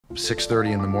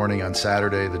6:30 in the morning on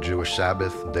Saturday, the Jewish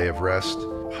Sabbath, day of rest,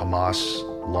 Hamas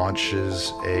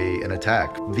launches an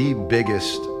attack. The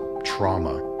biggest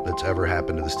trauma that's ever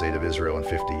happened to the state of Israel in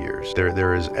 50 years.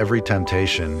 There is every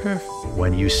temptation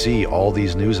when you see all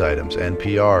these news items,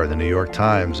 NPR, the New York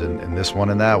Times, and this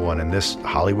one and that one, and this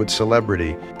Hollywood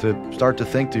celebrity, to start to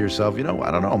think to yourself, I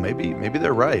don't know, maybe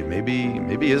they're right.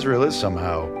 Maybe Israel is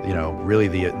somehow, really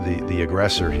the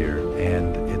aggressor here.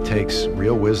 And it takes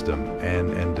real wisdom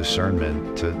and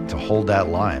discernment to hold that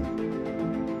line.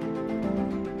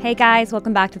 Hey guys,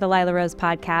 welcome back to the Lilarose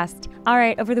podcast. All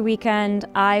right, over the weekend,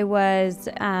 I was,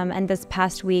 and this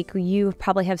past week, you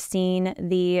probably have seen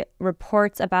the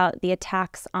reports about the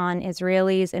attacks on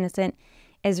Israelis, innocent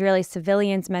Israeli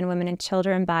civilians, men, women, and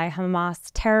children by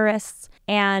Hamas terrorists.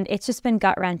 And it's just been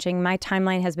gut-wrenching. My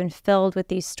timeline has been filled with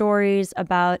these stories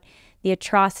about the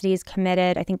atrocities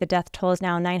committed. I think the death toll is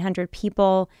now 900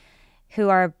 people who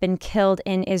are been killed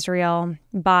in Israel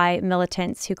by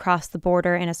militants who crossed the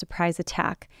border in a surprise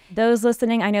attack. Those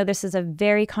listening, I know this is a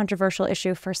very controversial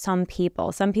issue for some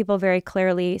people. Some people very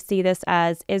clearly see this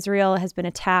as Israel has been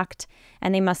attacked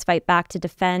and they must fight back to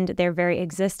defend their very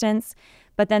existence.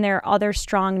 But then there are other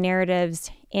strong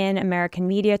narratives in American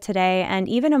media today, and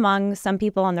even among some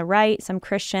people on the right, some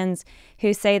Christians,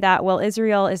 who say that, well,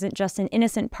 Israel isn't just an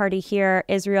innocent party here.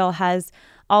 Israel is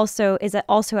also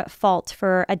at fault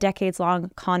for a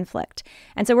decades-long conflict.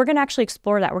 And so we're going to actually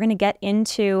explore that. We're going to get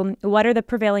into what are the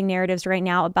prevailing narratives right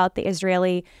now about the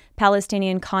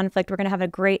Israeli-Palestinian conflict. We're going to have a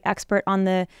great expert on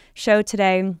the show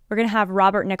today. We're going to have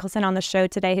Robert Nicholson on the show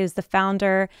today, who's the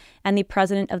founder and the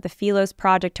president of the Philos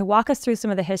project, to walk us through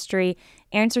some of the history,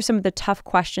 answer some of the tough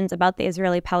questions about the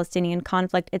Israeli-Palestinian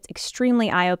conflict. It's extremely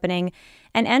eye-opening,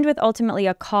 and end with ultimately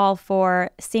a call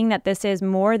for seeing that this is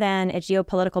more than a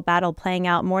geopolitical battle playing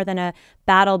out, more than a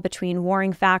battle between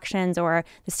warring factions or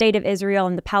the state of Israel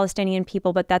and the Palestinian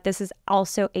people, but that this is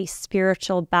also a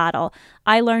spiritual battle.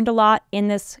 I learned a lot in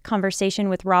this conversation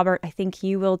with Robert. I think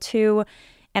you will too.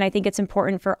 And I think it's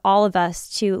important for all of us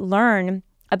to learn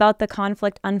about the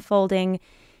conflict unfolding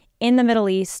in the Middle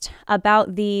East,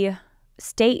 about the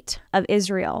state of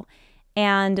Israel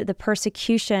and the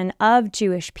persecution of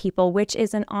Jewish people, which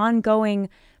is an ongoing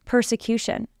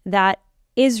persecution that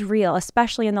is real,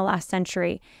 especially in the last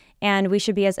century. And we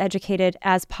should be as educated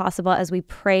as possible as we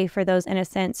pray for those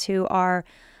innocents who are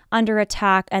under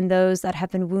attack and those that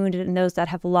have been wounded and those that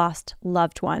have lost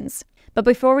loved ones. But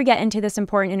before we get into this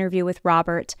important interview with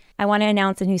Robert, I want to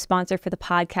announce a new sponsor for the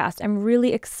podcast. I'm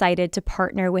really excited to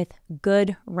partner with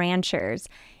Good Ranchers.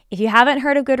 If you haven't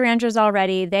heard of Good Ranchers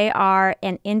already, they are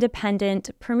an independent,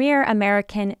 premier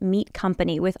American meat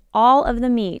company with all of the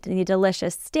meat, the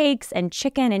delicious steaks and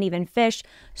chicken and even fish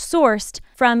sourced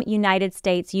from United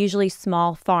States, usually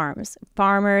small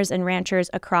farmers and ranchers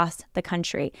across the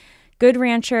country. Good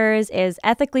Ranchers is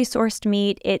ethically sourced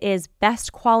meat. It is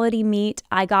best quality meat.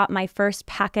 I got my first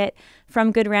packet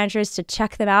from Good Ranchers to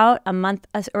check them out a month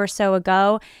or so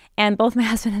ago. And both my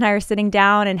husband and I are sitting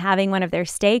down and having one of their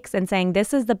steaks and saying,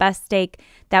 this is the best steak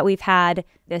that we've had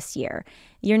this year.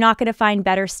 You're not going to find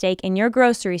better steak in your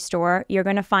grocery store. You're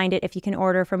going to find it if you can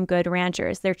order from Good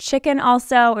Ranchers. Their chicken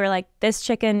also, we're like, this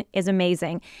chicken is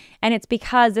amazing. And it's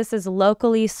because this is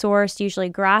locally sourced, usually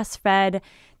grass-fed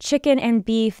chicken and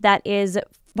beef that is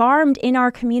farmed in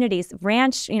our communities,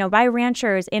 by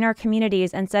ranchers in our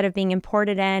communities instead of being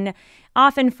imported in,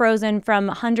 often frozen from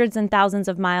hundreds and thousands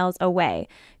of miles away.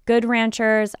 Good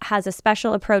Ranchers has a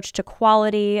special approach to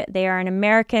quality. They are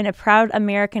a proud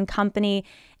American company.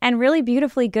 And really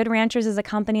beautifully, Good Ranchers is a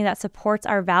company that supports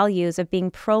our values of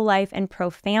being pro-life and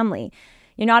pro-family.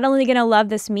 You're not only going to love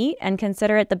this meat and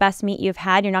consider it the best meat you've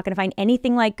had, you're not going to find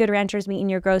anything like Good Ranchers meat in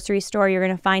your grocery store. You're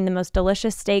going to find the most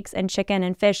delicious steaks and chicken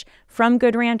and fish from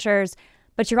Good Ranchers.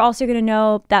 But you're also going to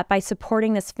know that by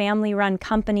supporting this family-run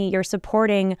company, you're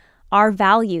supporting our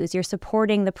values. You're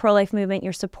supporting the pro-life movement.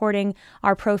 You're supporting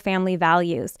our pro-family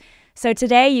values. So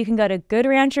today you can go to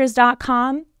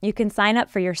goodranchers.com. You can sign up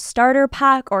for your starter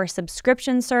pack or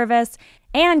subscription service.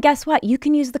 And guess what? You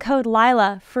can use the code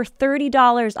Lila for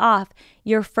 $30 off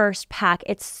your first pack.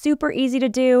 It's super easy to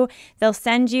do. They'll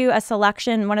send you a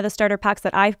selection, one of the starter packs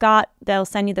that I've got, they'll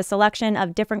send you the selection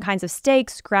of different kinds of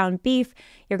steaks, ground beef.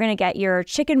 You're going to get your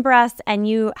chicken breasts and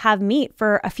you have meat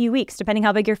for a few weeks, depending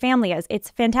how big your family is. It's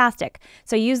fantastic.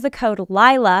 So use the code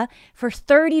Lila for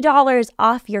 $30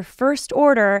 off your first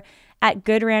order at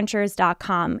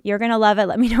goodranchers.com. You're going to love it.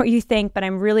 Let me know what you think, but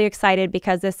I'm really excited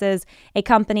because this is a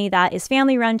company that is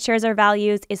family run, shares our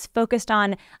values, is focused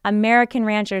on American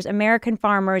ranchers, American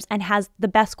farmers, and has the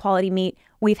best quality meat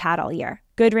we've had all year.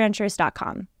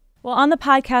 Goodranchers.com. Well, on the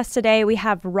podcast today, we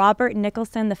have Robert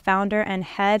Nicholson, the founder and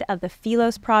head of the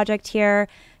Philos project here,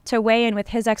 to weigh in with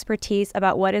his expertise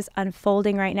about what is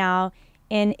unfolding right now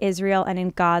in Israel and in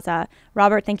Gaza.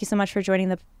 Robert, thank you so much for joining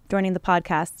the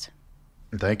podcast.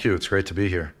 Thank you. It's great to be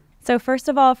here. So first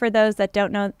of all, for those that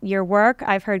don't know your work,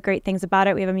 I've heard great things about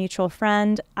it. We have a mutual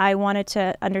friend. I wanted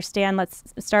to understand, let's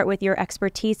start with your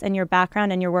expertise and your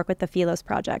background and your work with the Philos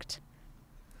project.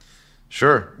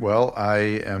 Sure. Well, I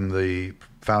am the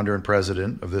founder and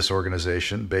president of this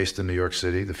organization based in New York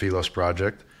City, the Philos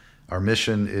Project. Our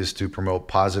mission is to promote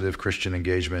positive Christian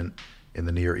engagement in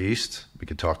the Near East. We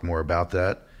could talk more about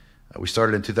that. We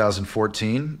started in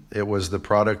 2014. It was the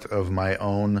product of my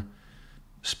own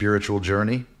spiritual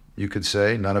journey, you could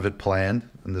say, none of it planned.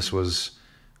 And this was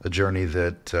a journey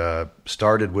that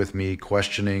started with me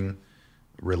questioning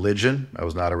religion. I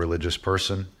was not a religious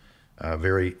person,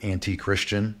 very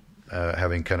anti-Christian,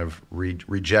 having kind of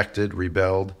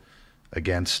rebelled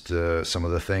against some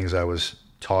of the things I was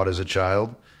taught as a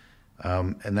child.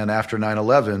 And then after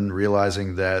 9/11,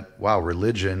 realizing that, wow,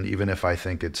 religion, even if I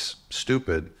think it's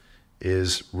stupid,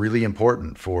 is really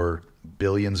important for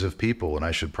billions of people, and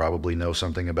I should probably know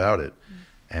something about it.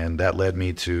 And that led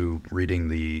me to reading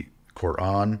the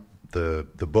Quran, the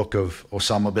book of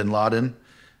Osama bin Laden,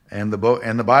 and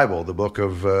the Bible, the book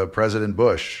of President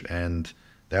Bush. And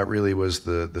that really was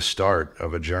the start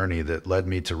of a journey that led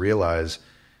me to realize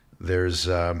there's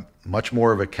much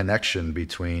more of a connection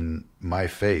between my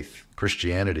faith,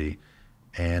 Christianity,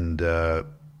 and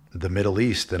the Middle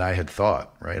East than I had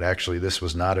thought, right? Actually, this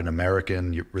was not an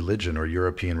American religion or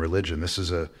European religion. This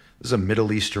is a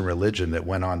Middle Eastern religion that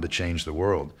went on to change the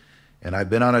world. And I've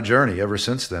been on a journey ever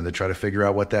since then to try to figure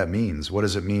out what that means. What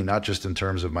does it mean, not just in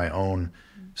terms of my own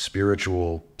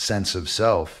spiritual sense of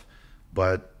self,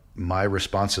 but my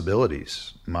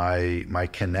responsibilities, my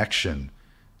connection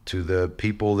to the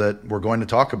people that we're going to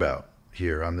talk about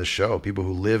here on this show, people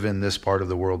who live in this part of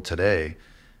the world today.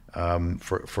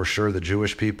 For sure, the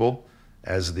Jewish people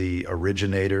as the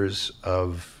originators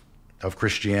of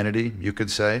Christianity, you could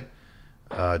say.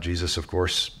 Jesus, of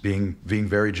course, being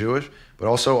very Jewish, but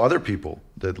also other people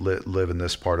that live in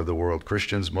this part of the world,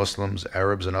 Christians, Muslims,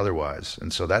 Arabs, and otherwise.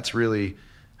 And so that's really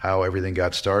how everything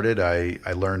got started.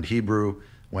 I learned Hebrew,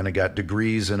 went and got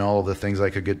degrees in all of the things I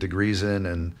could get degrees in,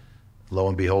 and lo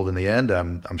and behold, in the end,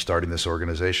 I'm starting this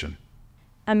organization.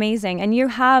 Amazing. And you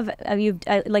have,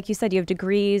 like you said, you have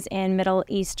degrees in Middle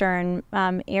Eastern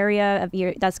area.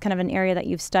 That's kind of an area that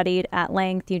you've studied at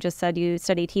length. You just said you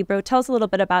studied Hebrew. Tell us a little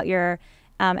bit about your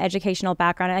educational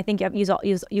background. And I think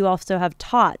you also have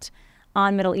taught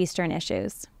on Middle Eastern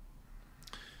issues.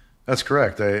 That's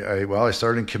correct. I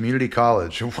started in community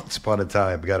college once upon a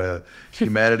time. Got a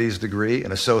humanities degree,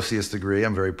 an associate's degree.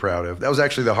 I'm very proud of. That was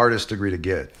actually the hardest degree to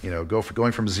get.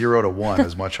 Going from 0 to 1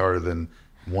 is much harder than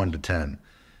 1 to 10.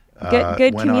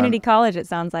 Good community college, it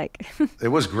sounds like. It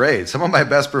was great. Some of my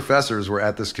best professors were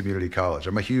at this community college.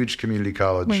 I'm a huge community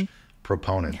college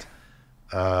proponent.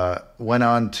 Went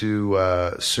on to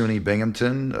SUNY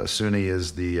Binghamton. SUNY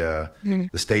is the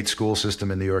state school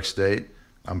system in New York State.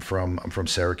 I'm from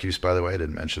Syracuse, by the way. I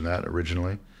didn't mention that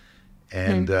originally.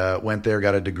 And went there,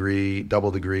 got a degree,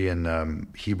 double degree in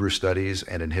Hebrew studies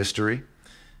and in history.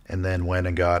 And then went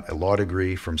and got a law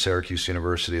degree from Syracuse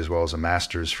University, as well as a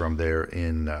master's from there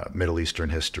in Middle Eastern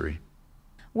history.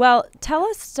 Well,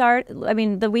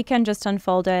 the weekend just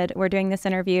unfolded. We're doing this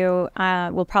interview.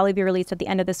 Will probably be released at the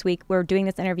end of this week. We're doing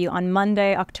this interview on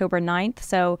Monday, October 9th.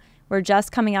 So we're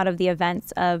just coming out of the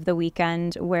events of the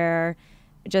weekend where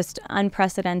just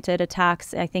unprecedented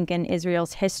attacks, I think, in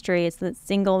Israel's history. It's the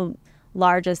single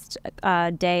largest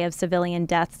day of civilian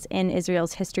deaths in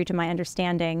Israel's history, to my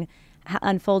understanding,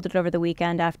 unfolded over the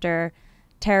weekend after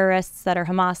terrorists that are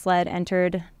Hamas-led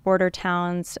entered border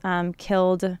towns,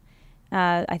 killed,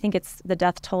 I think the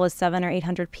death toll is 700 or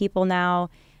 800 people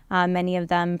now, many of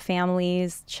them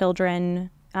families, children,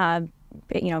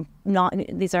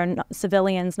 these are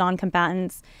civilians,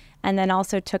 non-combatants, and then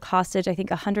also took hostage, I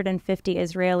think, 150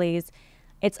 Israelis.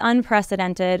 It's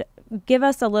unprecedented. Give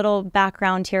us a little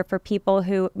background here for people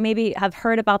who maybe have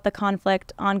heard about the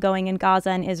conflict ongoing in Gaza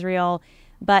and Israel,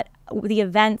 but the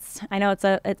events, I know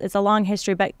it's a long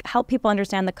history, but help people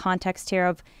understand the context here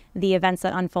of the events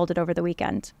that unfolded over the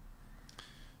weekend.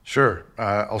 Sure.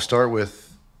 I'll start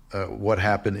with what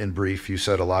happened in brief. You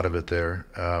said a lot of it there.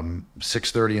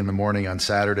 6:30 in the morning on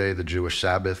Saturday, the Jewish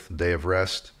Sabbath, day of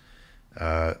rest.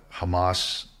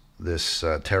 Hamas, this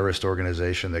terrorist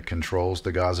organization that controls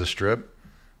the Gaza Strip,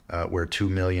 where 2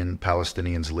 million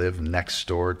Palestinians live next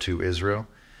door to Israel,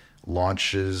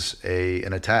 launches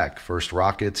an attack. First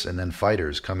rockets and then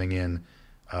fighters coming in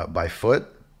by foot,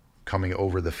 coming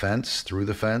over the fence, through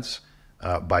the fence,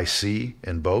 by sea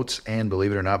in boats, and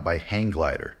believe it or not, by hang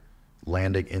glider,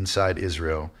 landing inside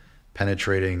Israel,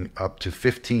 penetrating up to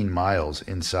 15 miles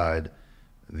inside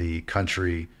the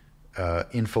country,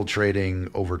 infiltrating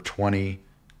over 20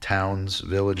 towns,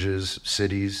 villages,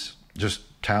 cities,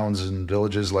 just towns and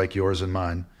villages like yours and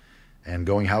mine, and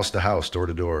going house to house, door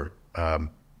to door,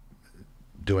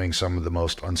 doing some of the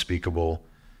most unspeakable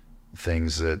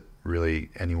things that really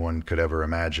anyone could ever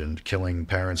imagine, killing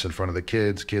parents in front of the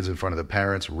kids, kids in front of the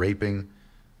parents, raping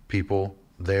people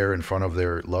there in front of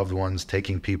their loved ones,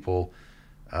 taking people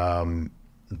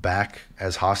back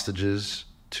as hostages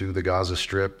to the Gaza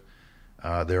Strip.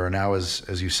 There are now,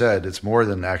 as you said, it's more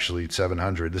than actually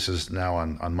 700. This is now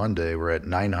on Monday. We're at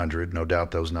 900. No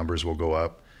doubt those numbers will go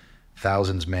up.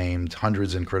 Thousands maimed,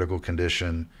 hundreds in critical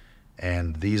condition.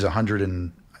 And these 100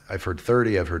 and I've heard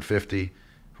 30, I've heard 50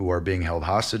 who are being held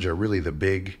hostage are really the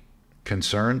big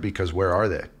concern, because where are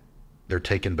they? They're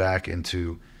taken back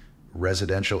into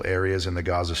residential areas in the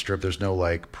Gaza Strip. There's no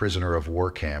like prisoner of war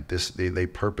camp. They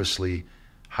purposely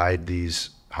hide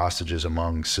these hostages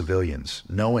among civilians,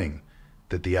 knowing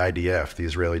that the IDF, the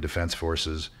Israeli Defense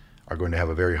Forces, are going to have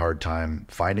a very hard time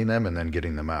finding them and then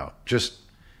getting them out. Just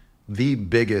the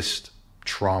biggest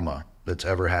trauma that's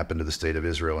ever happened to the state of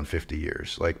Israel in 50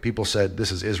 years. Like, people said,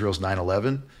 this is Israel's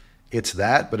 9/11. It's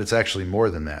that, but it's actually more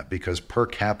than that, because per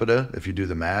capita, if you do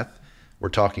the math, we're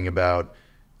talking about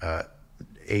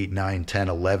 8, 9, 10,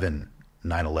 11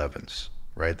 9/11s,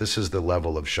 right? This is the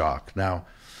level of shock. Now,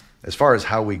 as far as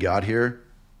how we got here,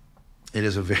 it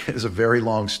is a very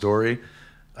long story.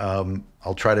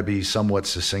 I'll try to be somewhat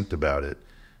succinct about it.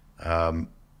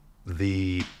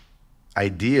 The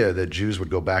idea that Jews would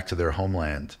go back to their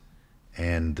homeland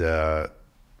and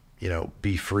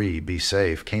be free, be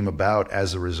safe, came about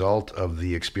as a result of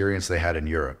the experience they had in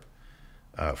Europe,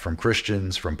 from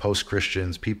Christians, from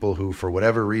post-Christians, people who, for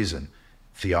whatever reason,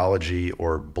 theology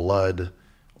or blood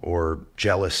or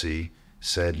jealousy,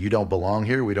 said, you don't belong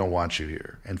here, we don't want you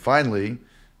here. And finally,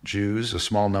 Jews, a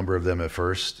small number of them at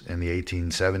first in the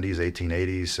 1870s,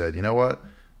 1880s, said, you know what,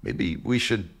 maybe we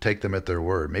should take them at their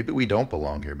word. Maybe we don't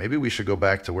belong here. Maybe we should go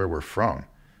back to where we're from.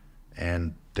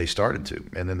 And they started to.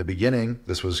 And in the beginning,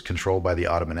 this was controlled by the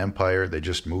Ottoman Empire. They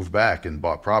just moved back and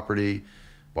bought property,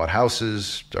 bought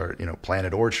houses,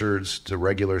 planted orchards, the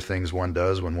regular things one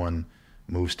does when one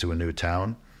moves to a new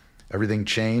town. Everything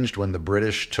changed when the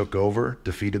British took over,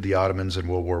 defeated the Ottomans in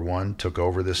World War I, took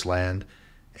over this land,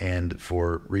 and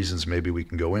for reasons maybe we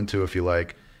can go into if you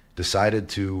like, decided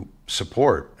to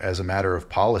support, as a matter of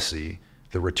policy,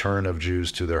 the return of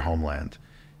Jews to their homeland.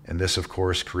 And this, of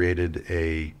course, created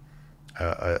a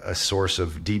source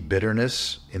of deep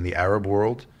bitterness in the Arab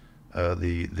world,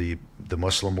 the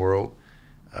Muslim world,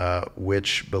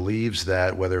 which believes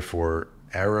that whether for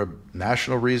Arab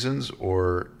national reasons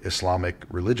or Islamic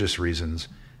religious reasons,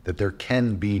 that there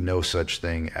can be no such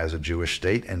thing as a Jewish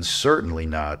state, and certainly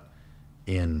not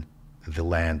in the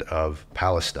land of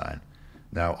Palestine.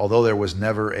 Now, although there was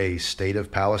never a state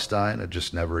of Palestine, it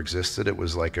just never existed. It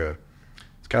was like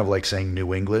it's kind of like saying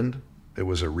New England. It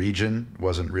was a region,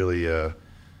 wasn't really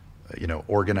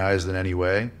organized in any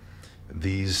way.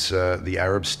 The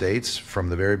Arab states from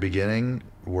the very beginning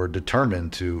were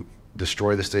determined to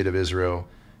destroy the state of Israel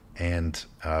and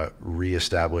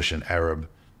reestablish an Arab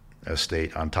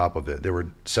state on top of it. There were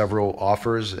several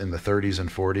offers in the 30s and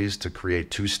 40s to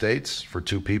create two states for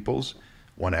two peoples,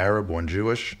 one Arab, one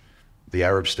Jewish. The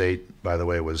Arab state, by the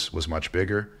way, was much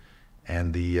bigger.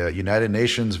 And the United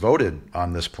Nations voted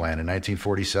on this plan in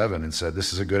 1947 and said,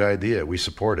 this is a good idea. We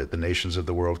support it. The nations of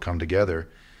the world come together.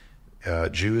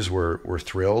 Jews were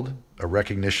thrilled, a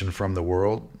recognition from the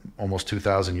world, almost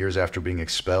 2,000 years after being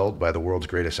expelled by the world's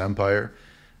greatest empire.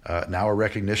 Now a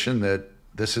recognition that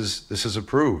this is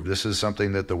approved. This is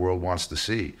something that the world wants to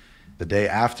see. The day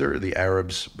after, the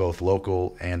Arabs, both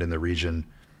local and in the region,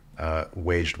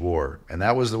 waged war. And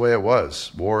that was the way it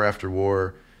was, war after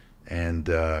war. And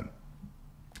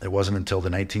it wasn't until the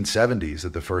 1970s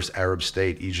that the first Arab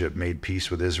state, Egypt, made peace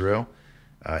with Israel.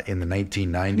 In the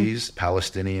 1990s,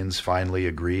 Palestinians finally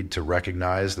agreed to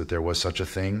recognize that there was such a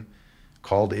thing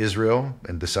called Israel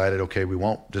and decided, okay, we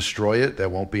won't destroy it. That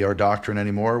won't be our doctrine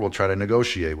anymore. We'll try to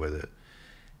negotiate with it.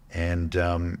 And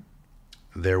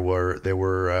there was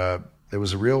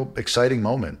a real exciting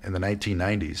moment in the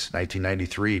 1990s,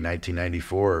 1993,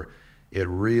 1994. It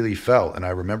really felt, and I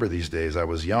remember these days, I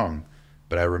was young,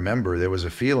 but I remember there was a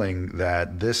feeling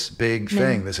that this big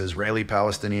thing, this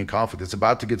Israeli-Palestinian conflict, it's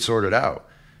about to get sorted out,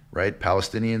 right?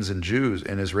 Palestinians and Jews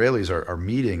and Israelis are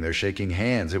meeting, they're shaking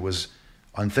hands. It was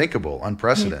unthinkable,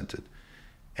 unprecedented.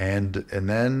 And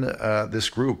then this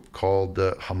group called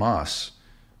Hamas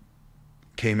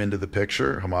came into the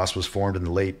picture. Hamas was formed in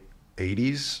the late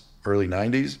 80s, early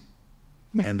 90s,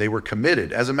 and they were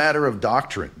committed as a matter of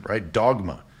doctrine, right,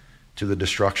 dogma, to the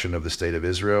destruction of the state of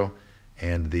Israel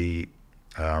and the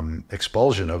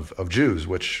expulsion of Jews,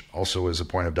 which also is a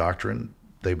point of doctrine.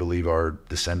 They believe are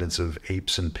descendants of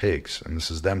apes and pigs, and this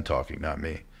is them talking, not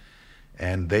me.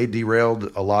 And they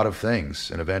derailed a lot of things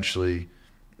and eventually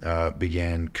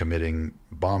began committing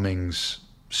bombings,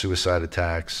 suicide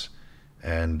attacks,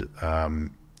 and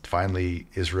finally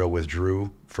Israel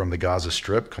withdrew from the Gaza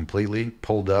Strip completely,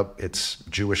 pulled up its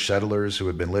Jewish settlers who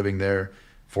had been living there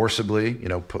forcibly,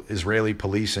 Israeli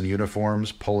police in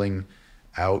uniforms pulling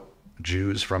out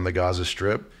Jews from the Gaza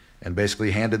Strip, and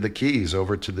basically handed the keys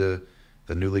over to the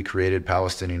newly created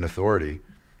Palestinian Authority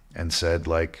and said,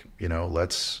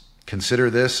 let's consider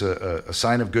this a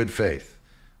sign of good faith.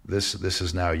 This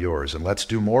is now yours, and let's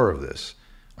do more of this.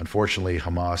 Unfortunately,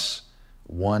 Hamas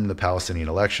won the Palestinian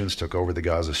elections, took over the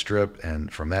Gaza Strip,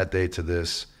 and from that day to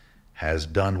this has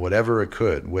done whatever it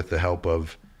could with the help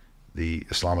of the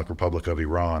Islamic Republic of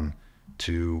Iran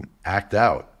to act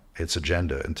out its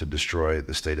agenda and to destroy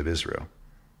the state of Israel.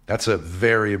 That's a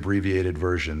very abbreviated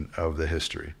version of the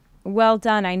history. Well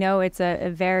done. I know it's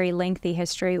a very lengthy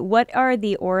history. What are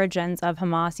the origins of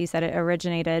Hamas? You said it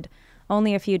originated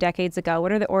only a few decades ago.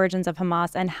 What are the origins of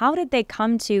Hamas, and how did they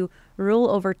come to rule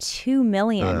over 2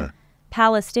 million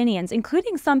Palestinians,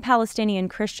 including some Palestinian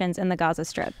Christians in the Gaza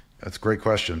Strip? That's a great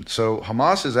question. So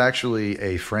Hamas is actually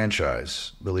a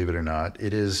franchise, believe it or not.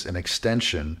 It is an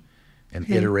extension, an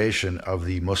iteration of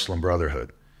the Muslim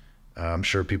Brotherhood. I'm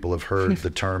sure people have heard the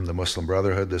term the Muslim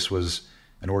Brotherhood. This was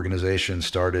an organization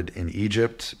started in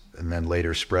Egypt and then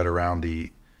later spread around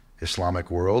the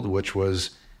Islamic world, which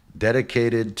was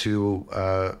dedicated to,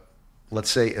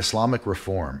 let's say, Islamic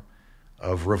reform,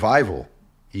 of revival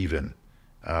even.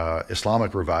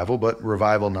 Islamic revival, but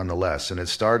revival nonetheless. And it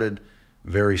started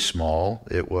very small.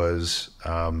 It was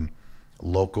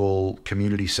local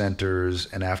community centers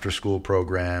and after-school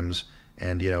programs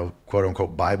and,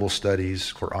 quote-unquote Bible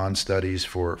studies, Quran studies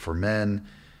for men.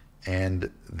 And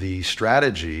the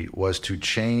strategy was to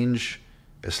change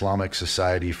Islamic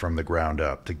society from the ground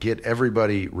up, to get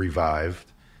everybody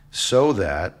revived so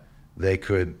that they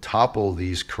could topple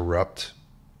these corrupt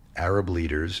Arab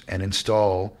leaders and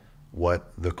install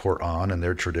what the Quran and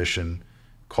their tradition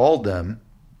called them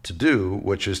to do,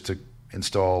 which is to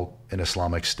install an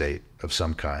Islamic state of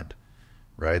some kind,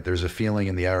 right? There's a feeling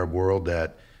in the Arab world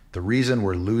that the reason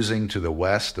we're losing to the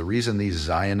West, the reason these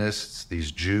Zionists,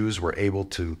 these Jews were able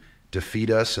to defeat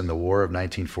us in the war of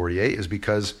 1948 is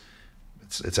because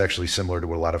it's actually similar to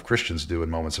what a lot of Christians do in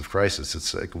moments of crisis.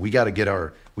 It's like we got to get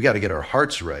our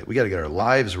hearts right. We got to get our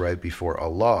lives right before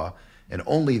Allah, and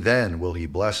only then will He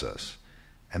bless us.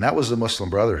 And that was the Muslim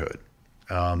Brotherhood.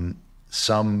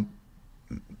 Some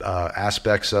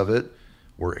aspects of it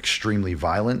were extremely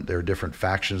violent. There are different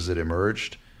factions that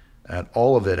emerged. And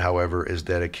all of it, however, is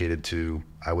dedicated to,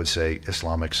 I would say,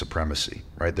 Islamic supremacy,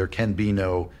 right? There can be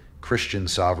no Christian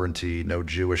sovereignty, no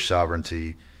Jewish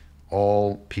sovereignty.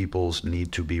 All peoples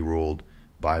need to be ruled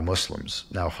by Muslims.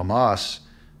 Now, Hamas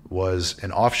was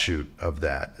an offshoot of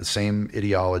that, the same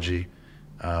ideology.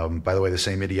 By the way, the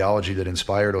same ideology that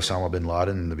inspired Osama bin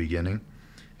Laden in the beginning.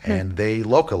 And they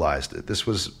localized it.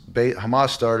 Hamas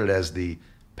started as the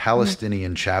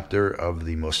Palestinian chapter of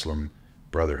the Muslim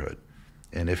Brotherhood.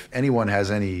 And if anyone has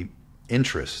any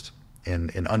interest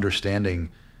in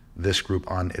understanding this group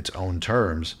on its own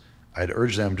terms, I'd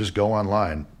urge them just go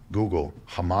online, Google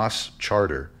Hamas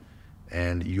Charter,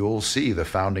 and you'll see the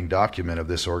founding document of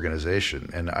this organization.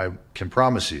 And I can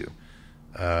promise you,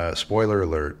 spoiler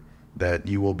alert, that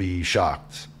you will be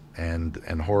shocked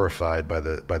and horrified by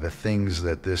the things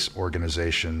that this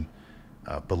organization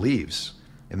believes.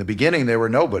 In the beginning, they were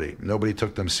nobody. Nobody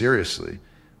took them seriously.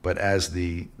 But as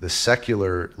the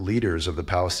secular leaders of the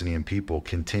Palestinian people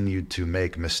continued to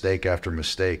make mistake after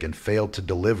mistake and failed to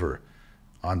deliver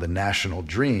on the national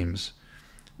dreams,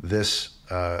 this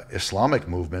Islamic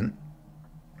movement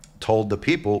told the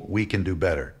people, we can do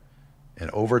better. And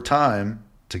over time,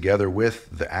 together with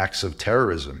the acts of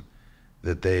terrorism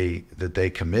that they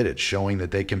committed, showing that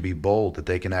they can be bold, that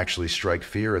they can actually strike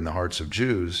fear in the hearts of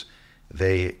Jews,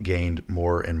 they gained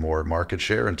more and more market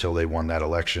share until they won that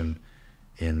election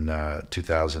in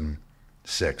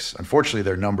 2006. Unfortunately,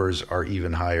 their numbers are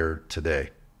even higher today.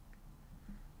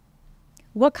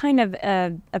 What kind of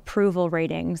approval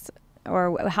ratings,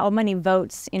 or how many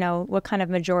votes, what kind of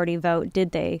majority vote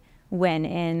did they win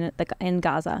in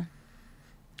Gaza?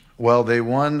 Well, they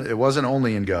won. It wasn't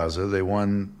only in Gaza. They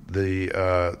won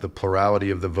the plurality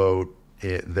of the vote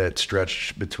that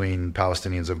stretched between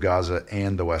Palestinians of Gaza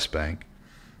and the West Bank.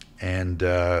 And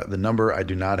the number I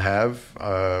do not have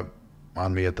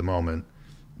on me at the moment,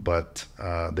 but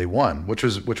they won, which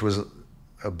was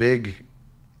a big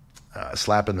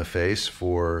slap in the face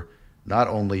for not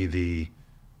only the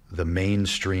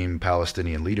mainstream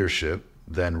Palestinian leadership,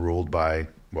 then ruled by,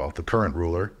 well, the current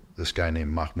ruler, this guy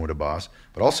named Mahmoud Abbas,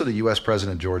 but also the U.S.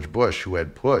 President George Bush, who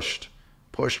had pushed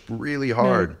really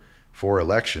hard for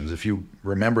elections. If you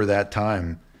remember that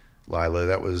time, Lila,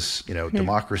 that was,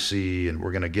 democracy, and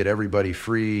we're going to get everybody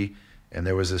free. And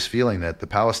there was this feeling that the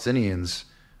Palestinians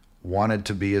wanted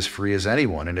to be as free as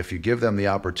anyone. And if you give them the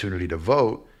opportunity to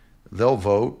vote, they'll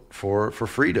vote for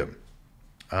freedom.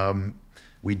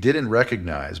 We didn't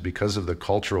recognize, because of the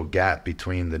cultural gap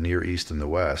between the Near East and the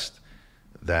West,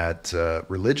 that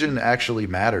religion actually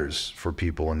matters for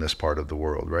people in this part of the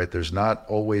world, right? There's not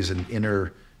always an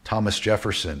inner Thomas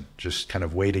Jefferson just kind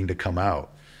of waiting to come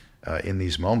out in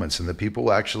these moments. And the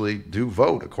people actually do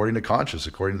vote according to conscience,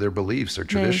 according to their beliefs, their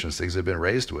traditions, things they've been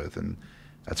raised with. And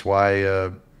that's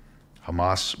why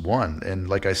Hamas won. And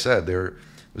like I said,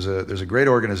 there's a great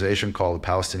organization called the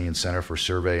Palestinian Center for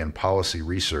Survey and Policy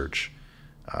Research,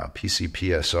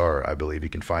 PCPSR, I believe. You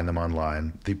can find them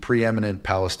online. The preeminent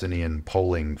Palestinian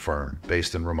polling firm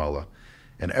based in Ramallah.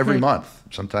 And every month,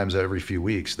 sometimes every few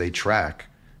weeks, they track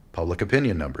public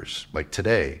opinion numbers. Like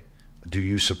today, do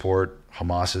you support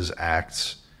Hamas's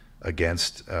acts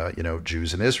against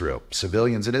Jews in Israel,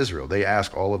 civilians in Israel? They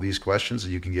ask all of these questions,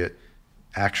 and you can get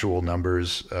actual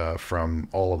numbers from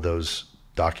all of those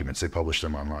documents. They publish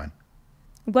them online.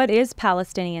 What is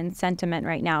Palestinian sentiment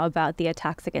right now about the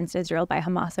attacks against Israel by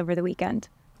Hamas over the weekend?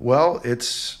 Well,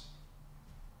 it's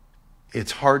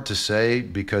hard to say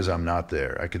because I'm not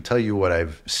there. I can tell you what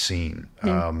I've seen.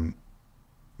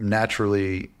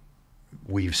 Naturally,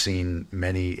 we've seen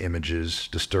many images,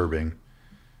 disturbing,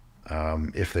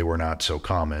 if they were not so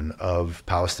common, of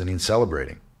Palestinians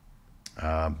celebrating,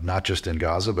 not just in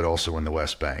Gaza, but also in the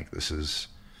West Bank. This is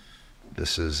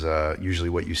usually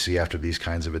what you see after these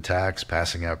kinds of attacks,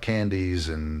 passing out candies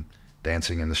and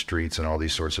dancing in the streets and all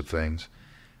these sorts of things.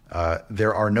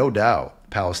 There are no doubt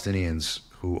Palestinians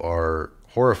who are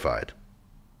horrified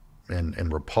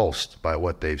and repulsed by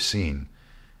what they've seen.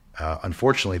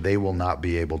 Unfortunately, they will not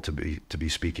be able to be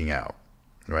speaking out,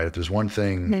 right? If there's one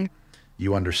thing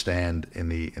you understand in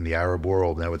the Arab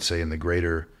world, and I would say in the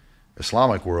greater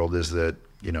Islamic world, is that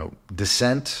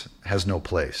dissent has no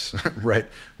place, right?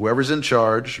 Whoever's in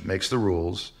charge makes the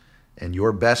rules, and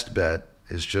your best bet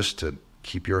is just to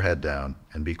keep your head down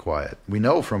and be quiet. We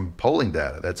know from polling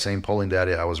data, that same polling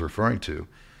data I was referring to,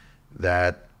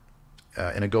 that,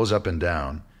 and it goes up and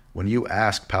down, when you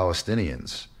ask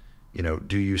Palestinians,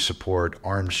 do you support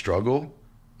armed struggle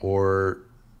or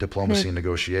diplomacy and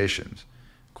negotiations?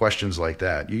 Questions like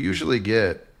that. You usually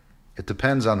get, it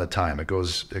depends on the time, it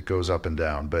goes up and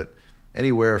down, but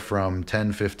anywhere from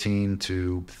 10, 15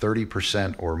 to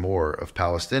 30% or more of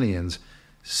Palestinians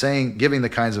giving the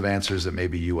kinds of answers that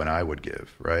maybe you and I would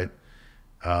give, right?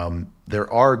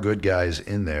 There are good guys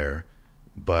in there,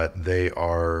 but they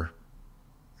are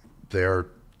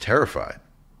terrified,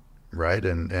 right?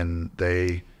 And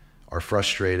they are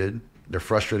frustrated. They're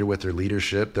frustrated with their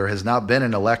leadership. There has not been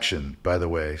an election, by the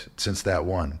way, since that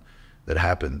one that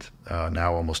happened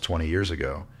now almost 20 years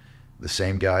ago. The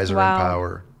same guys are in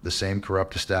power, the same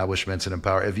corrupt establishments are in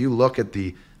power. If you look at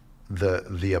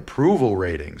the approval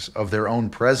ratings of their own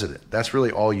president, that's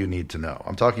really all you need to know.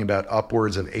 I'm talking about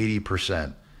upwards of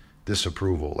 80%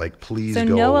 disapproval. Like, please go away.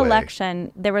 So no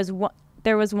election. There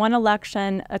was one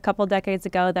election a couple decades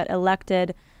ago that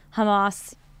elected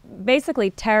Hamas,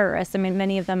 basically terrorists. I mean,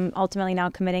 many of them ultimately now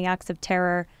committing acts of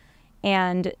terror.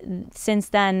 And since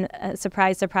then,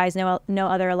 surprise, surprise, no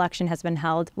other election has been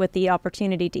held with the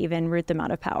opportunity to even root them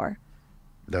out of power.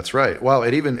 That's right. Well,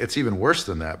 it's even worse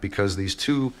than that, because these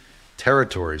two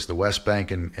territories, the West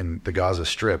Bank and the Gaza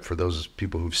Strip, for those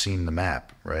people who've seen the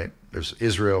map, right? There's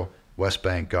Israel, West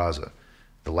Bank, Gaza,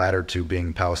 the latter two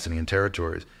being Palestinian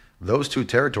territories. Those two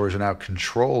territories are now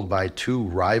controlled by two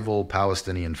rival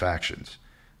Palestinian factions.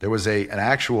 There was an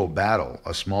actual battle,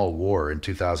 a small war in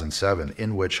 2007,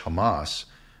 in which Hamas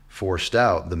forced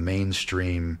out the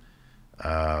mainstream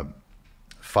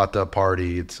Fatah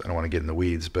party. I don't want to get in the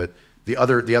weeds, but the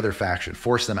other faction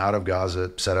forced them out of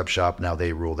Gaza, set up shop. Now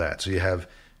they rule that. So you have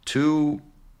two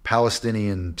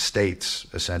Palestinian states,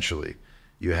 essentially.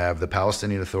 You have the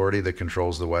Palestinian Authority that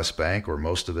controls the West Bank, or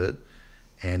most of it,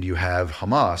 and you have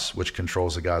Hamas, which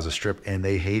controls the Gaza Strip, and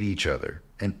they hate each other.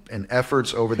 And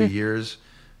efforts over the years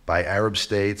by Arab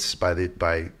states,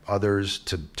 by others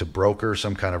to broker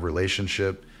some kind of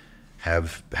relationship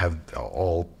have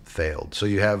all failed. So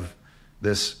you have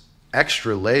this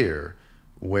extra layer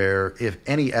where if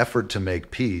any effort to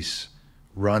make peace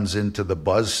runs into the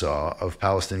buzzsaw of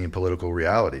Palestinian political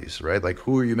realities, right? Like,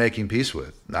 who are you making peace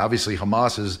with? Now, obviously,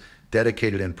 Hamas is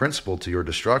dedicated in principle to your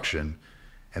destruction.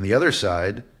 And the other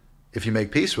side, if you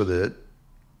make peace with it,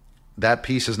 that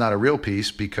peace is not a real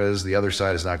peace because the other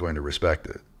side is not going to respect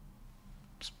it.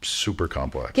 It's super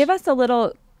complex. Give us a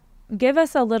little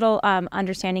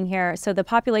understanding here. So the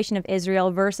population of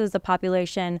Israel versus the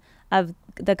population of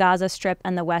the Gaza Strip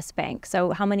and the West Bank.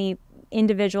 So how many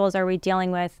individuals are we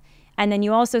dealing with? And then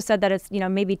you also said that it's,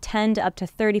 maybe 10 to up to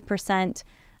 30%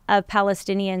 of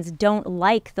Palestinians don't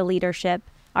like the leadership,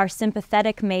 are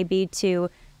sympathetic maybe to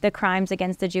the crimes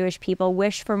against the Jewish people,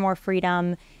 wish for more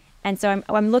freedom. And so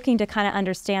I'm looking to kind of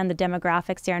understand the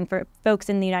demographics here, and for folks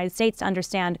in the United States to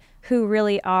understand who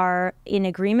really are in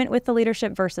agreement with the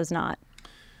leadership versus not.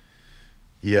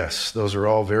 Yes, those are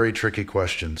all very tricky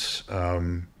questions.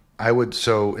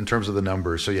 So in terms of the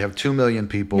numbers, so you have 2 million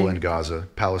people in Gaza,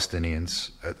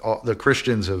 Palestinians. The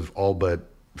Christians have all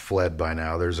but fled by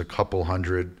now. There's a couple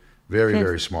hundred,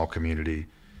 very small community.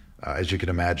 As you can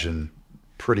imagine,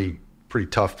 pretty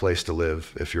tough place to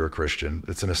live if you're a Christian.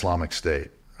 It's an Islamic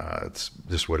state. It's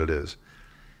just what it is.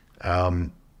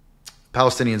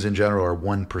 Palestinians in general are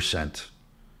 1%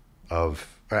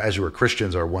 as you were,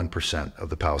 Christians are 1% of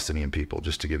the Palestinian people,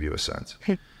 just to give you a sense.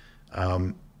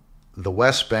 The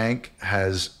West Bank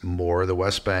has more. The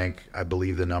West Bank, I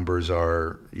believe the numbers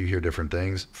are, you hear different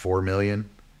things, 4 million,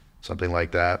 something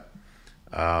like that.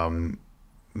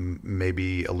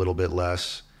 Maybe a little bit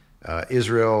less.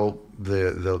 Israel,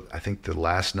 I think the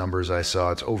last numbers I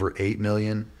saw, it's over 8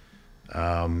 million.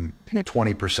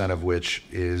 20% of which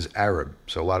is Arab.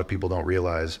 So a lot of people don't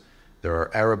realize there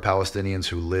are Arab Palestinians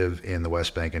who live in the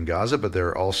West Bank and Gaza, but there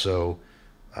are also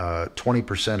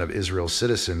 20% of Israel's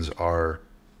citizens are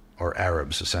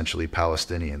Arabs, essentially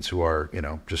Palestinians, who are,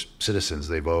 just citizens.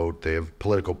 They vote, they have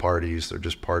political parties, they're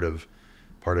just part of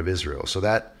Israel. So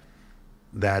that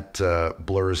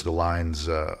blurs the lines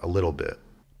a little bit.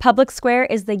 Public Square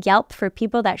is the Yelp for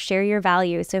people that share your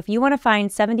values. So if you want to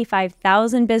find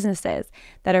 75,000 businesses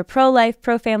that are pro-life,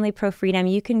 pro-family, pro-freedom,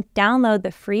 you can download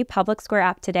the free Public Square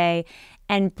app today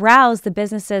and browse the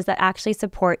businesses that actually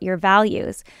support your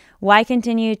values. Why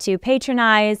continue to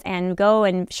patronize and go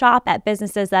and shop at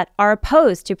businesses that are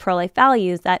opposed to pro-life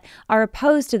values, that are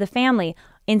opposed to the family?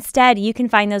 Instead, you can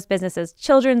find those businesses,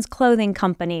 children's clothing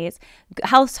companies,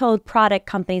 household product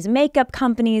companies, makeup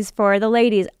companies for the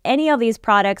ladies. Any of these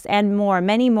products and more,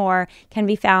 many more, can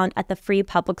be found at the free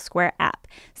Public Square app.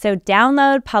 So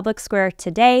download Public Square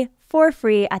today for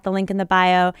free at the link in the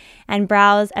bio and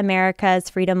browse America's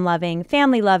freedom-loving,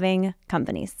 family-loving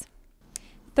companies.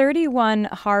 31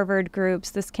 Harvard groups,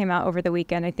 this came out over the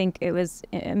weekend. I think it was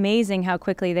amazing how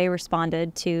quickly they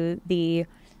responded to the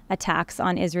attacks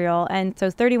on Israel. And so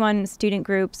 31 student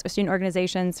groups or student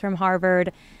organizations from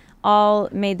Harvard all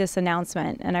made this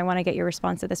announcement. And I want to get your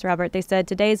response to this, Robert. They said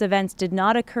today's events did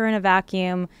not occur in a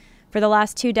vacuum. For the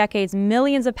last 2 decades,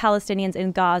 millions of Palestinians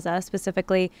in Gaza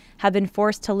specifically have been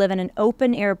forced to live in an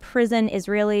open-air prison.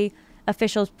 Israeli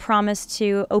officials promised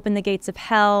to open the gates of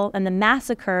hell, and the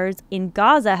massacres in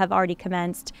Gaza have already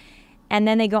commenced. And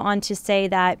then they go on to say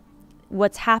that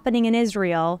what's happening in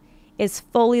Israel is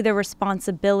fully the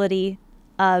responsibility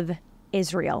of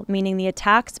Israel, meaning the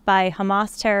attacks by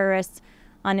Hamas terrorists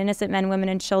on innocent men, women,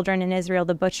 and children in Israel,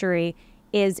 the butchery,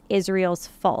 is Israel's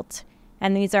fault.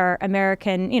 And these are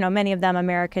American, many of them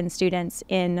American students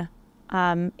in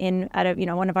one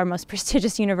of our most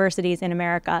prestigious universities in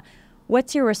America.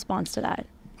 What's your response to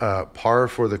that? Par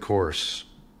for the course.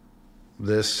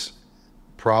 This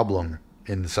problem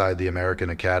inside the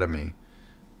American Academy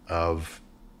of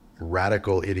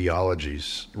radical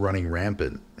ideologies running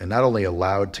rampant, and not only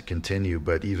allowed to continue,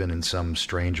 but even in some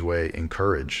strange way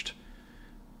encouraged,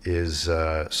 is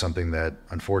something that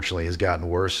unfortunately has gotten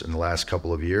worse in the last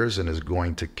couple of years and is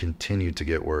going to continue to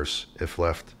get worse if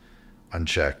left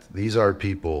unchecked. These are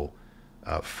people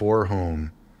for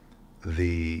whom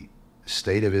the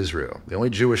state of Israel, the only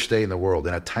Jewish state in the world,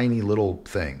 and a tiny little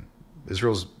thing,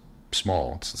 Israel's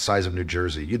small, it's the size of New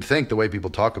Jersey. You'd think the way people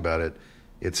talk about it,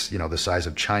 it's, the size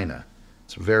of China.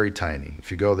 It's very tiny. If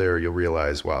you go there, you'll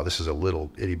realize, wow, this is a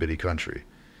little itty-bitty country.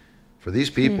 For these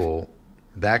people,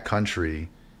 that country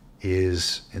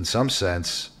is, in some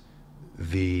sense,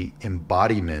 the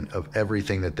embodiment of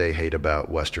everything that they hate about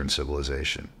Western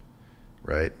civilization,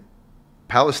 right?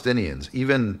 Palestinians,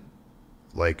 even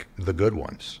like the good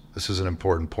ones, this is an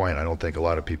important point I don't think a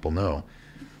lot of people know,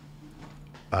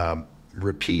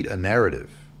 repeat a narrative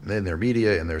in their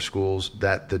media, in their schools,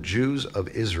 that the Jews of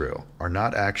Israel are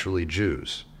not actually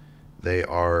Jews. They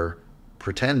are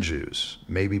pretend Jews,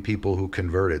 maybe people who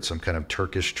converted, some kind of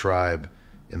Turkish tribe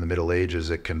in the Middle Ages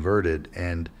that converted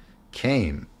and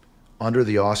came under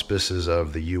the auspices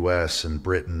of the US and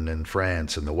Britain and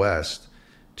France and the West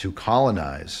to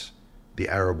colonize the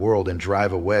Arab world and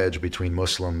drive a wedge between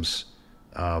Muslims,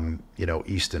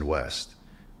 East and West.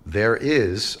 There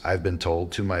is, I've been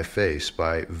told to my face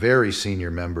by very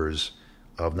senior members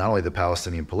of not only the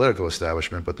Palestinian political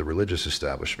establishment, but the religious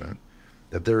establishment,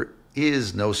 that there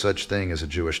is no such thing as a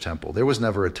Jewish temple. There was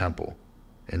never a temple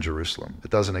in Jerusalem. It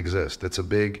doesn't exist. It's a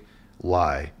big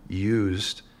lie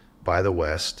used by the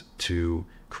West to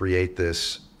create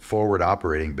this forward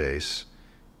operating base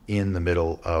in the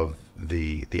middle of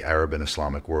the Arab and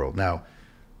Islamic world. Now,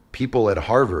 people at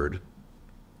Harvard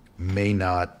may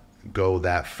not go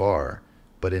that far,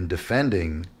 but in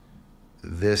defending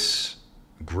this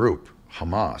group,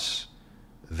 Hamas,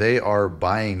 they are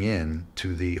buying in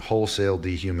to the wholesale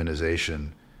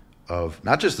dehumanization of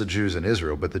not just the Jews in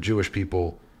Israel, but the Jewish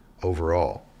people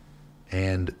overall.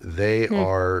 And they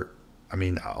are,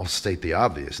 I'll state the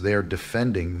obvious, they are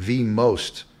defending the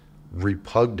most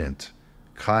repugnant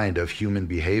kind of human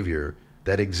behavior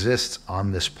that exists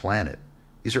on this planet.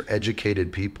 These are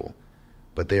educated people,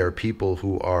 but they are people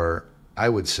who are, I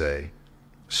would say,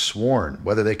 sworn,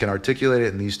 whether they can articulate it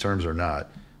in these terms or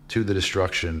not, to the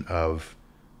destruction of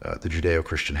the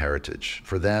Judeo-Christian heritage.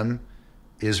 For them,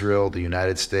 Israel, the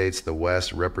United States, the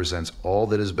West represents all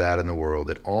that is bad in the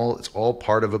world. It's all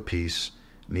part of a piece,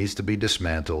 needs to be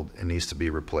dismantled, and needs to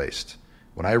be replaced.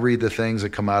 When I read the things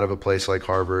that come out of a place like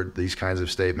Harvard, these kinds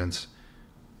of statements,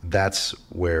 that's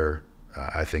where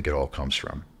I think it all comes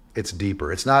from. It's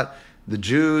deeper. It's not the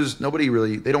Jews.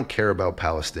 They don't care about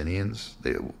Palestinians.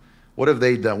 What have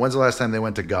they done? When's the last time they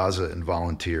went to Gaza and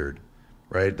volunteered?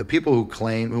 Right? The people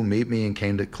who meet me and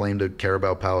claim to care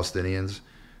about Palestinians,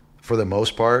 for the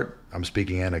most part, I'm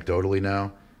speaking anecdotally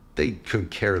now, they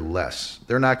could care less.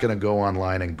 They're not going to go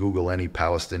online and Google any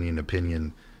Palestinian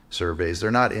opinion surveys. They're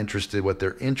not interested. What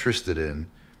they're interested in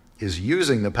is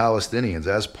using the Palestinians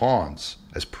as pawns,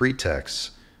 as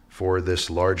pretexts for this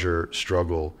larger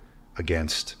struggle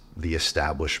against the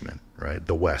establishment, right?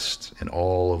 The West and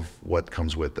all of what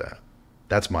comes with that.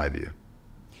 That's my view.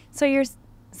 So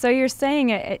you're saying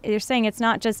it's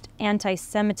not just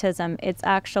anti-Semitism, it's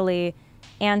actually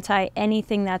anti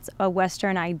anything that's a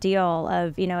Western ideal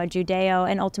of, a Judeo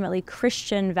and ultimately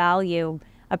Christian value,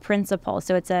 a principle.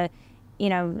 So it's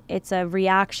a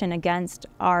reaction against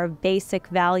our basic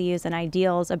values and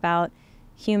ideals about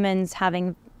humans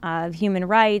having human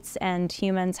rights and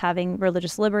humans having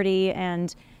religious liberty,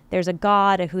 and there's a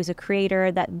God who's a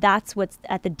creator. That's what's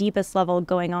at the deepest level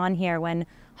going on here when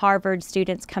Harvard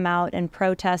students come out and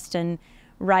protest and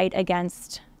write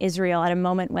against Israel at a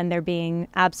moment when they're being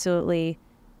absolutely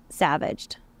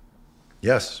savaged.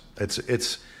 Yes,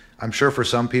 it's I'm sure for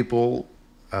some people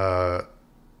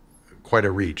quite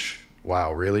a reach.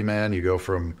 Wow, really, man? You go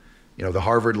from the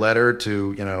Harvard letter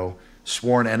to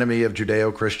sworn enemy of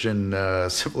Judeo-Christian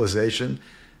civilization.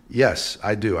 Yes,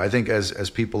 I do. I think as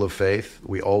people of faith,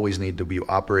 we always need to be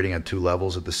operating at two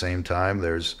levels at the same time.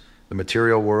 There's the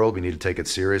material world. We need to take it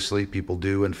seriously. People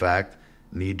do, in fact,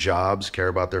 need jobs, care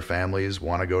about their families,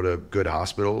 want to go to good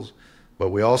hospitals. But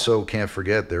we also can't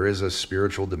forget there is a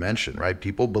spiritual dimension, right?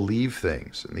 People believe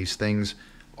things, and these things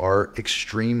are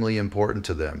extremely important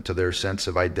to them, to their sense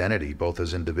of identity, both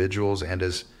as individuals and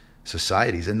as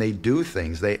societies. And they do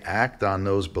things, they act on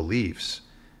those beliefs,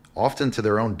 often to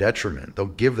their own detriment. They'll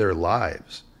give their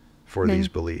lives for these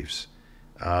beliefs.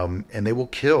 And they will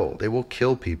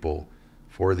kill people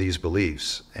for these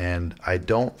beliefs. And I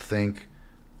don't think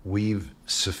we've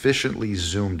sufficiently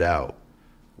zoomed out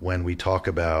when we talk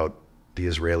about the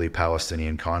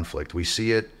Israeli-Palestinian conflict. We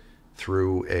see it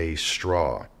through a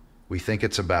straw. We think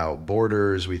it's about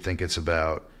borders. We think it's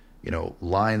about,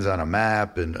 lines on a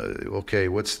map and,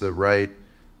 what's the right,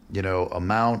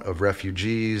 amount of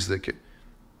refugees that could...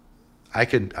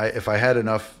 if I had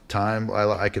enough time,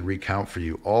 I could recount for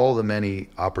you all the many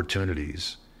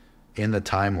opportunities in the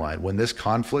timeline when this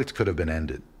conflict could have been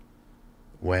ended.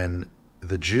 When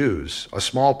the Jews, a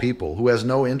small people who has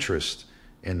no interest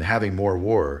in having more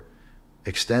war,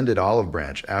 extended olive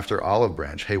branch after olive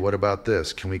branch. Hey, what about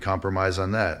this? Can we compromise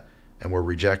on that? And were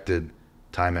rejected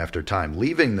time after time,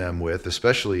 leaving them with,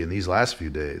 especially in these last few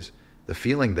days, the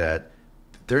feeling that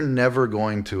they're never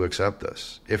going to accept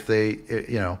us. If they,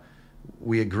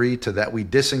 we agree to that, we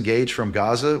disengage from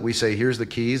Gaza, we say, here's the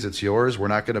keys, it's yours, we're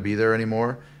not going to be there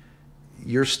anymore.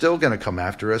 You're still going to come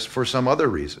after us for some other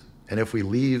reason. And if we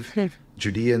leave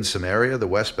Judea and Samaria, the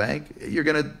West Bank, you're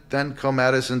going to then come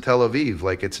at us in Tel Aviv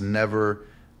like it's never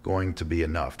going to be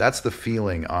enough. That's the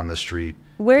feeling on the street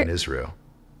in Israel.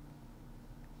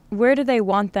 Where do they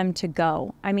want them to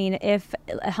go? I mean, if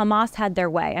Hamas had their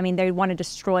way, I mean, they want to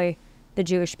destroy the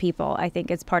Jewish people. I think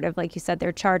it's part of, like you said,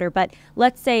 their charter. But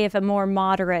let's say if a more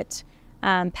moderate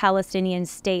Palestinian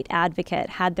state advocate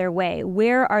had their way,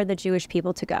 where are the Jewish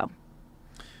people to go?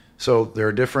 So there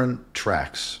are different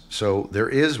tracks. So there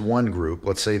is one group,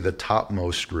 let's say the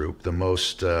topmost group, the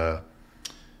most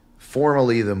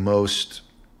formally the most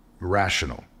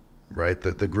rational, right?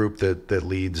 The group that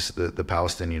leads the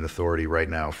Palestinian Authority right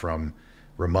now from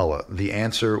Ramallah. The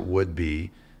answer would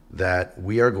be that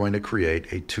we are going to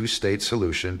create a two-state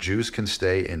solution. Jews can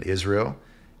stay in Israel.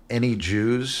 Any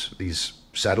Jews, these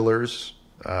settlers,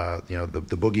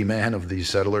 the boogeyman of these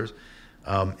settlers,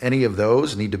 any of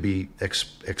those need to be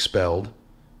expelled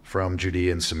from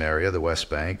Judea and Samaria, the West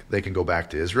Bank. They can go back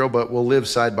to Israel, but we'll live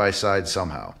side by side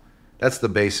somehow. That's the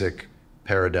basic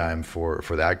paradigm for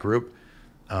that group.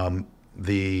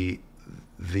 The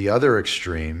other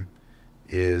extreme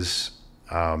is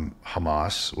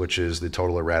Hamas, which is the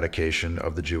total eradication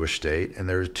of the Jewish state. And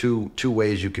there's two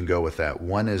ways you can go with that.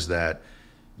 One is that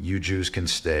you Jews can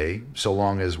stay so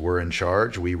long as we're in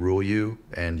charge, we rule you,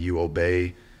 and you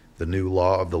obey the new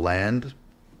law of the land.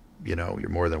 You're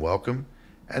more than welcome.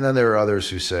 And then there are others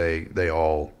who say they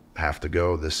all have to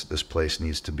go. This place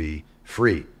needs to be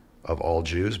free of all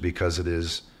Jews because it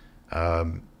is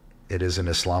an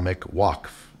Islamic waqf.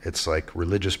 It's like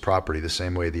religious property, the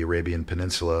same way the Arabian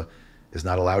Peninsula is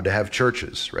not allowed to have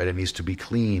churches, right? It needs to be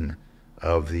clean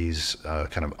of these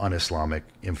kind of un-Islamic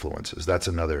influences. That's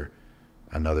another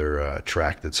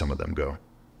track that some of them go.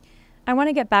 I want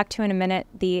to get back to in a minute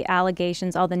the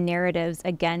allegations, all the narratives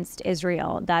against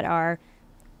Israel that are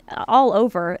all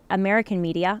over American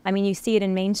media. I mean, you see it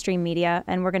in mainstream media,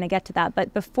 and we're going to get to that.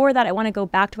 But before that, I want to go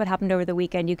back to what happened over the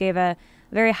weekend. You gave a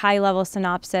very high-level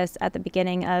synopsis at the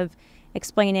beginning of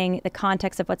explaining the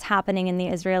context of what's happening in the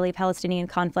Israeli-Palestinian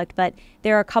conflict. But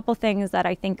there are a couple things that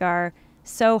I think are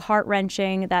so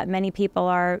heart-wrenching that many people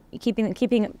are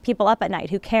keeping people up at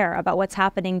night who care about what's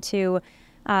happening to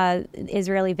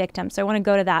Israeli victims. So I want to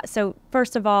go to that. So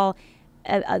first of all,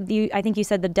 I think you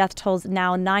said the death toll's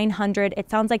now 900. It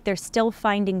sounds like they're still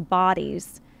finding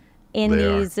bodies in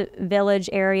these village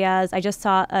areas. I just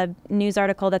saw a news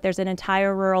article that there's an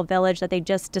entire rural village that they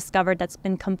just discovered that's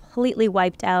been completely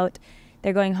wiped out.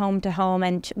 They're going home to home,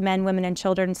 and men, women, and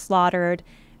children slaughtered.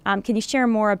 Can you share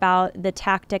more about the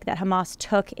tactic that Hamas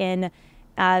took in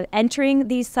entering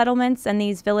these settlements and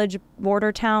these village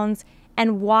border towns,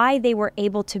 and why they were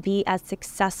able to be as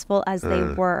successful as they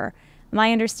were?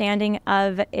 My understanding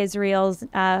of Israel's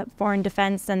foreign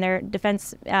defense and their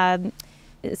defense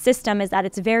system is that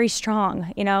it's very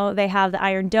strong. They have the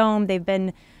Iron Dome.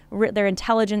 Their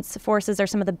intelligence forces are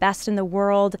some of the best in the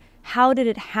world. How did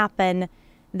it happen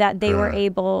that they were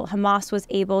Hamas was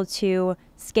able to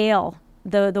scale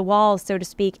the walls, so to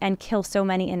speak, and kill so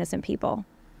many innocent people?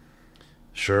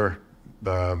 Sure.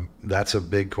 That's a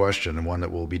big question, and one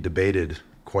that will be debated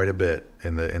quite a bit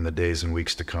in the days and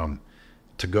weeks to come.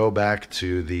 To go back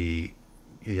to the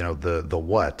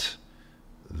what,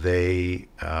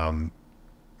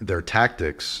 their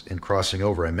tactics in crossing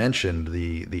over. I mentioned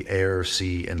the air,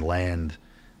 sea, and land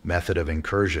method of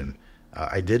incursion.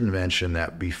 I didn't mention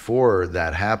that before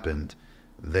that happened,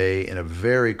 they, in a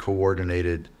very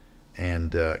coordinated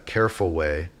and careful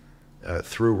way,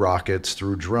 through rockets,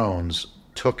 through drones,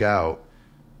 took out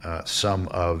some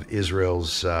of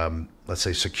Israel's, let's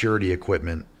say, security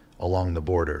equipment along the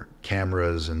border,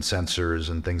 cameras and sensors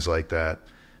and things like that,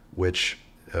 which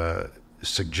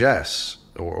suggests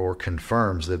or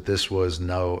confirms that this was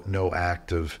no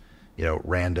act of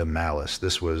random malice.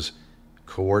 This was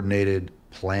coordinated,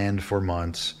 planned for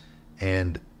months,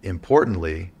 and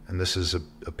importantly, and this is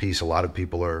a piece a lot of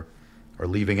people are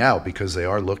leaving out because they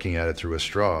are looking at it through a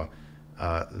straw,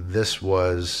 this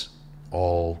was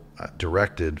all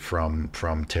directed from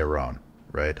Tehran,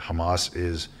 right? Hamas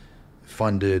is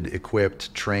funded,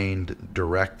 equipped, trained,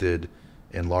 directed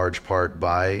in large part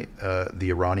by the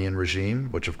Iranian regime,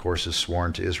 which of course is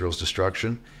sworn to Israel's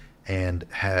destruction, and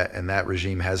that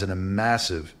regime has a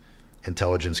massive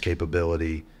intelligence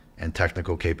capability and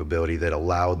technical capability that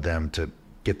allowed them to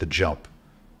get the jump,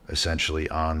 essentially,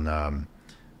 on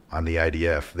the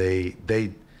IDF.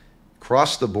 They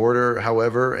crossed the border,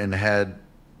 however, and had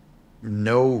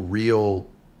no real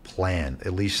plan,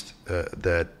 at least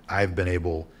that I've been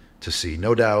able to see.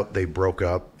 No doubt they broke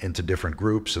up into different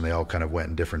groups and they all kind of went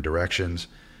in different directions,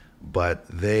 but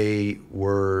they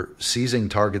were seizing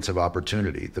targets of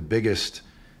opportunity. The biggest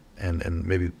and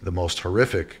maybe the most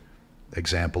horrific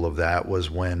example of that was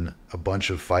when a bunch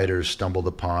of fighters stumbled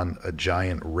upon a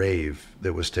giant rave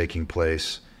that was taking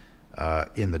place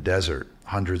in the desert.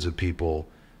 Hundreds of people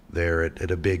there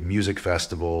at a big music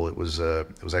festival. It was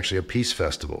actually a peace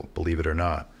festival, believe it or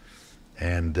not.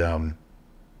 And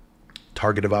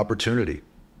target of opportunity.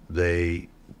 They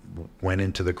went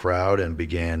into the crowd and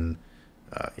began,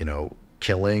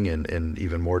 killing and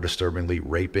even more disturbingly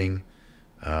raping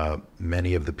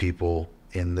many of the people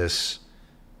in this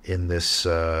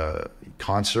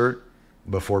concert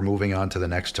before moving on to the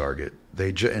next target.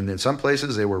 And in some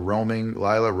places they were roaming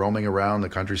around the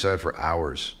countryside for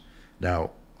hours.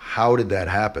 Now, how did that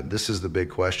happen? This is the big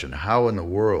question. How in the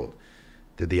world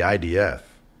did the IDF,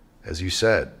 as you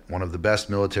said, one of the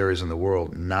best militaries in the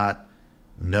world, not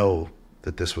know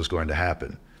that this was going to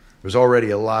happen? There's already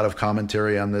a lot of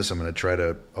commentary on this. I'm going to try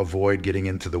to avoid getting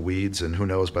into the weeds, and who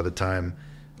knows by the time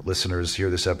listeners hear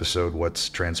this episode what's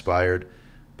transpired.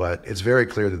 But it's very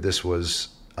clear that this was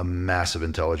a massive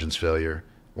intelligence failure,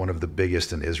 one of the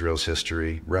biggest in Israel's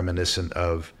history, reminiscent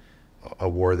of a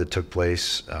war that took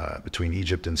place between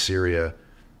Egypt and Syria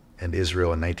and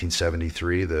Israel in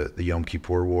 1973, the Yom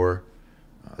Kippur War.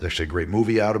 There's actually a great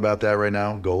movie out about that right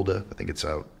now, Golda. I think it's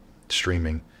out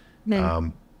streaming.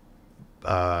 And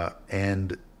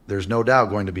there's no doubt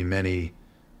going to be many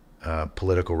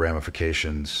political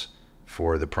ramifications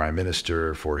for the prime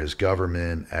minister, for his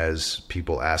government, as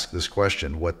people ask this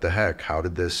question: what the heck? How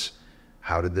did this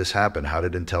happen? How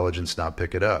did intelligence not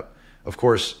pick it up? Of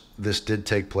course, this did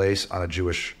take place on a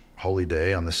Jewish holy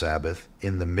day, on the Sabbath,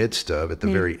 in the midst of, at the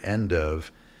very end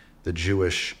of, the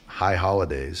Jewish high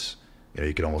holidays.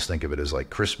 You could almost think of it as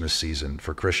like Christmas season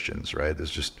for Christians, right?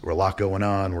 There's a lot going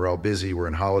on. We're all busy. We're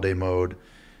in holiday mode.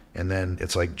 And then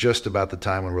it's like just about the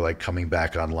time when we're like coming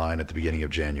back online at the beginning of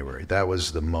January. That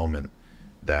was the moment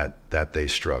that they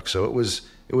struck. So it was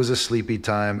a sleepy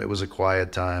time. It was a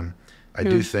quiet time. I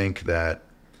do think that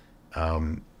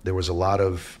there was a lot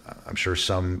of, I'm sure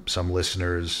some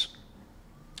listeners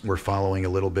were following a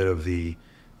little bit of the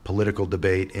political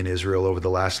debate in Israel over the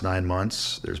last 9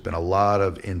 months. There's been a lot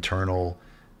of internal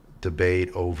debate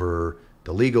over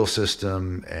the legal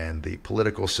system and the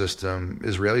political system.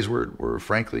 Israelis were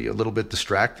frankly a little bit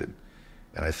distracted.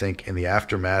 And I think in the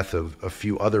aftermath of a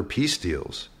few other peace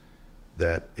deals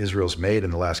that Israel's made in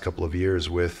the last couple of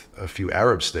years with a few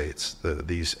Arab states,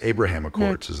 these Abraham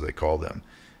Accords, as they call them,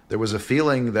 there was a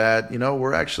feeling that,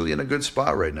 we're actually in a good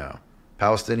spot right now.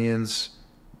 Palestinians,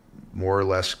 more or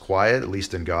less quiet, at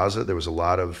least in Gaza. There was a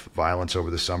lot of violence over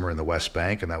the summer in the West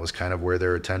Bank, and that was kind of where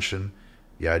their attention,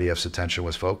 the IDF's attention,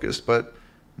 was focused, but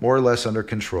more or less under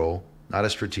control, not a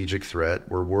strategic threat.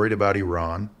 We're worried about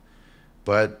Iran,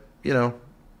 but, we're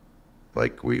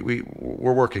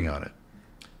working on it.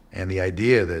 And the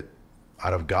idea that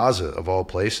out of Gaza, of all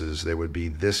places, there would be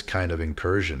this kind of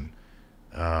incursion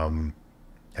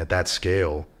at that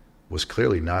scale was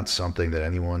clearly not something that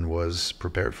anyone was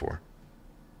prepared for.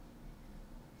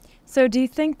 So do you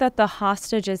think that the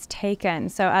hostages taken,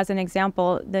 so as an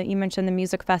example, that you mentioned the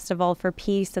music festival for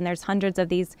peace, and there's hundreds of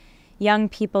these young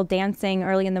people dancing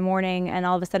early in the morning, and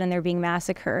all of a sudden they're being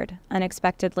massacred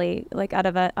unexpectedly, like out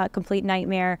of a complete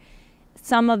nightmare.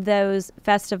 Some of those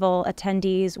festival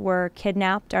attendees were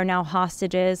kidnapped, are now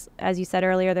hostages. As you said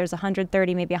earlier, there's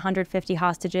 130, maybe 150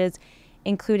 hostages,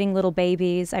 including little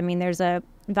babies. I mean, there's a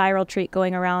viral tweet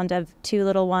going around of two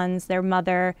little ones, their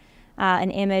mother,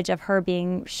 an image of her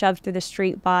being shoved through the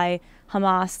street by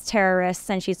Hamas terrorists,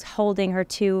 and she's holding her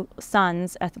two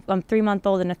sons, a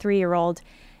 3-month-old and a 3-year-old,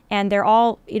 and they're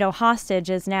all,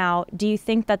 hostages now. Do you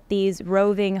think that these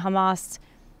roving Hamas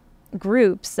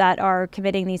groups that are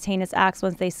committing these heinous acts,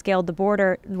 once they scaled the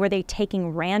border, were they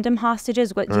taking random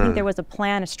hostages? Do you think there was a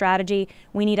plan, a strategy?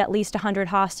 We need at least 100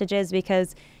 hostages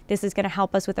because this is going to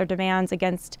help us with our demands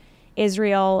against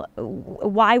Israel.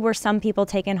 Why were some people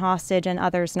taken hostage and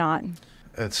others not?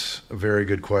 That's a very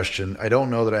good question. I don't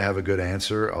know that I have a good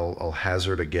answer. I'll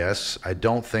hazard a guess. I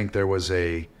don't think there was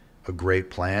a great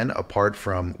plan apart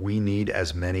from we need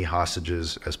as many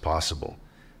hostages as possible.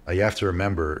 You have to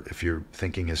remember, if you're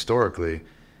thinking historically,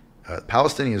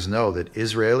 Palestinians know that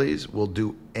Israelis will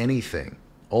do anything,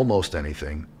 almost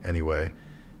anything anyway,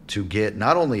 to get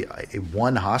not only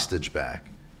one hostage back,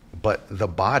 but the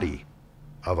body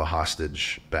of a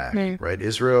hostage back, right?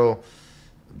 Israel,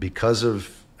 because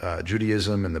of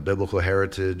Judaism and the biblical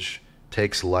heritage,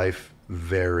 takes life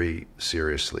very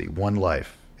seriously. One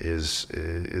life is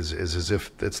as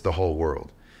if it's the whole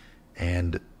world.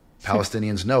 And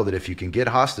Palestinians know that if you can get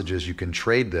hostages, you can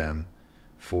trade them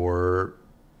for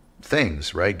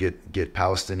things, right? Get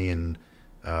Palestinian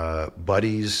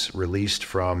buddies released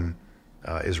from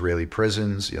Israeli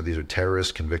prisons. These are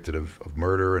terrorists convicted of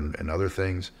murder and other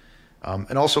things.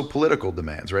 And also political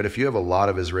demands, right? If you have a lot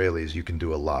of Israelis, you can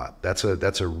do a lot. That's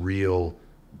a real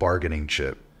bargaining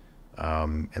chip.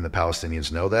 And the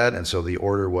Palestinians know that. And so the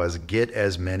order was get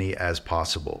as many as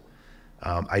possible.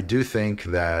 I do think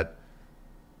that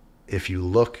if you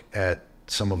look at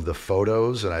some of the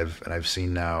photos, and I've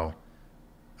seen now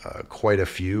quite a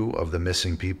few of the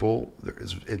missing people,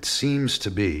 it seems to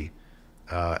be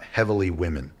heavily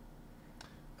women.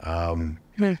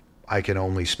 I can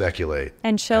only speculate.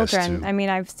 And children. I mean,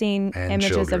 I've seen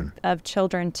images of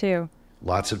children too.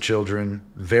 Lots of children,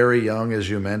 very young, as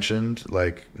you mentioned,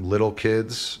 like little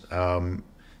kids,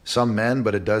 some men,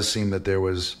 but it does seem that there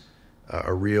was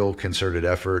a real concerted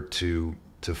effort to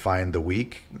find the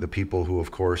weak, the people who, of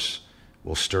course,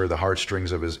 will stir the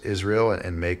heartstrings of Israel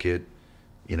and make it,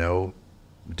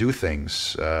 do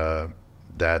things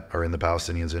that are in the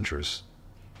Palestinians' interests.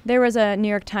 There was a New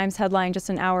York Times headline just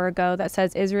an hour ago that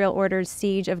says Israel orders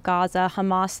siege of Gaza.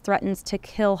 Hamas threatens to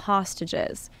kill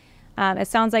hostages. It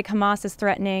sounds like Hamas is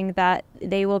threatening that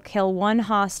they will kill one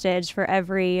hostage for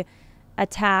every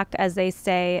attack, as they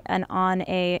say, and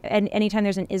anytime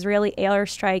there's an Israeli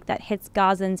airstrike that hits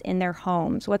Gazans in their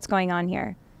homes. What's going on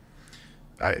here?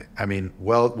 I mean,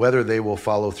 whether they will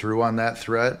follow through on that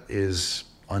threat is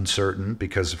uncertain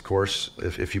because, of course,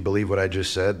 if you believe what I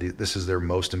just said, this is their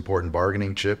most important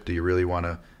bargaining chip. Do you really want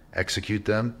to execute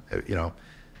them?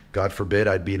 God forbid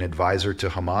I'd be an advisor to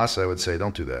Hamas. I would say,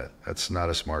 don't do that. That's not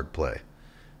a smart play.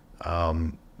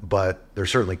 But they're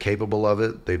certainly capable of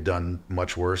it. They've done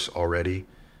much worse already.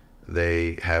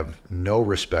 They have no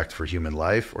respect for human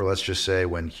life, or let's just say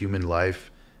when human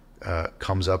life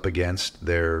comes up against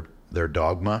their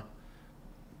dogma,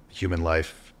 human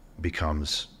life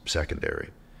becomes secondary.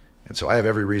 And so I have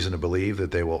every reason to believe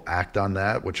that they will act on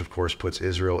that, which of course puts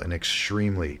Israel in an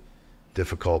extremely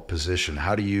difficult position.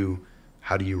 How do you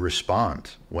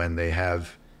respond when they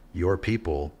have your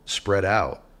people spread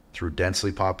out through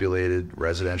densely populated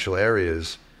residential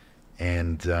areas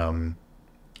and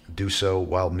do so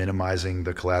while minimizing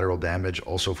the collateral damage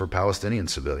also for Palestinian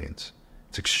civilians?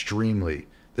 It's extremely,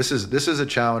 this is a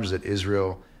challenge that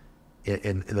Israel,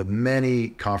 in the many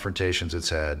confrontations it's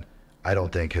had, I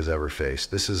don't think has ever faced.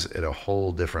 This is at a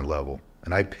whole different level.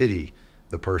 And I pity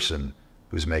the person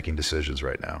who's making decisions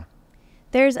right now.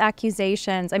 There's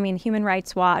accusations. I mean, Human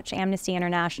Rights Watch, Amnesty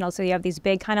International. So you have these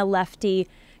big kind of lefty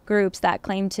groups that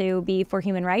claim to be for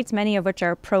human rights, many of which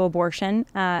are pro-abortion,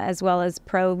 as well as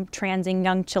pro-transing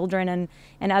young children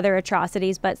and other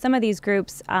atrocities. But some of these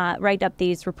groups write up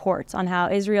these reports on how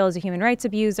Israel is a human rights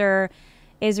abuser.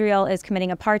 Israel is committing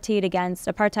apartheid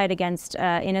against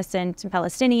innocent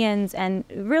Palestinians. And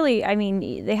really, I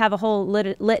mean, they have a whole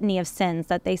litany of sins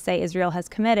that they say Israel has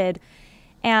committed.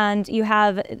 And you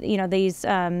have, these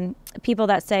people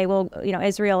that say, well,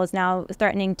 Israel is now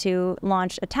threatening to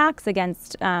launch attacks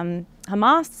against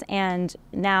Hamas. And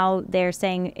now they're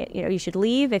saying, you should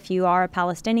leave if you are a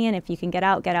Palestinian. If you can get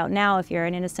out now. If you're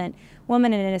an innocent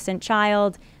woman, an innocent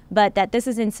child. But that this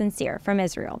is insincere from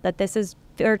Israel, that this is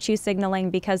virtue signaling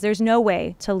because there's no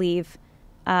way to leave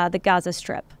the Gaza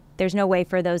Strip. There's no way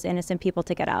for those innocent people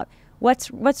to get out.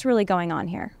 What's really going on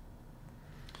here?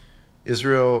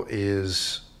 Israel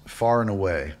is far and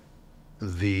away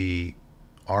the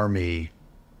army,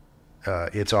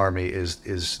 its army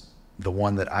is the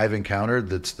one that I've encountered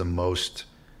that's the most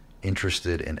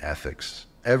interested in ethics.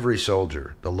 Every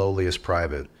soldier, the lowliest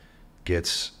private,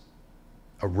 gets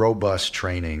a robust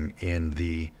training in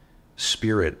the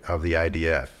spirit of the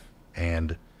IDF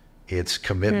and its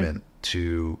commitment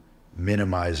to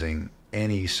minimizing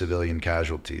any civilian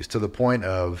casualties, to the point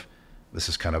of, this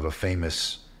is kind of a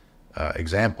famous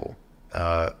example,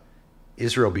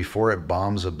 Israel, before it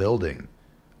bombs a building,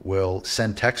 will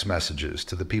send text messages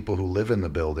to the people who live in the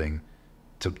building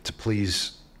to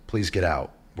please get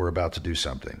out. We're about to do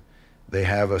something. They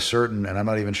have a certain, and I'm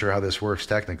not even sure how this works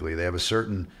technically, they have a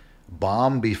certain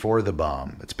bomb before the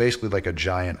bomb. It's basically like a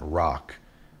giant rock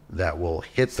that will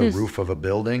hit the roof of a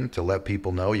building to let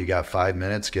people know you got 5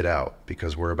 minutes, get out,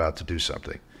 because we're about to do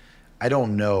something. I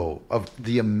don't know of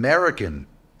the American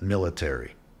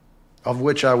military, of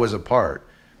which I was a part,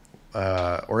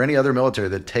 or any other military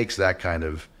that takes that kind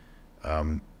of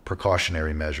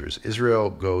precautionary measures. Israel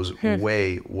goes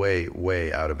way, way,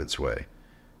 way out of its way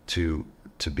to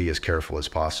be as careful as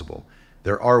possible.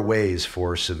 There are ways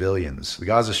for civilians. The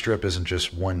Gaza Strip isn't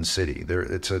just one city.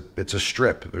 It's a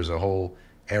strip. There's a whole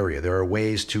area. There are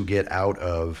ways to get out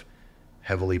of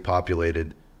heavily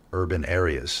populated urban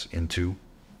areas into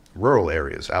rural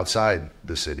areas outside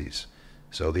the cities.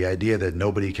 So the idea that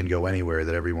nobody can go anywhere,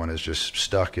 that everyone is just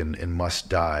stuck and must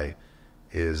die,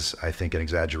 is, I think, an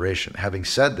exaggeration. Having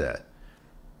said that,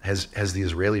 has the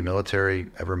Israeli military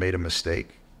ever made a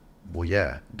mistake? Well,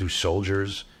 yeah. Do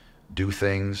soldiers do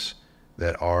things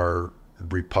that are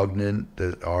repugnant,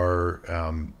 that are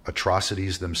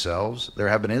atrocities themselves? There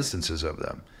have been instances of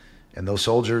them. And those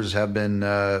soldiers have been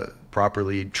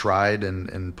properly tried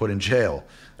and put in jail.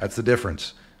 That's the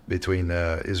difference between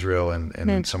Israel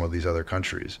and some of these other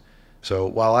countries. So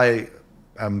while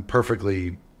I'm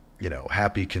perfectly,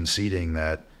 happy conceding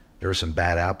that there are some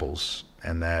bad apples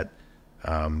and that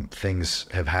things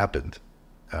have happened,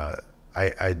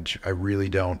 I really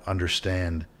don't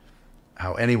understand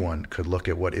how anyone could look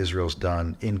at what Israel's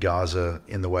done in Gaza,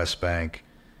 in the West Bank,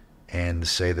 and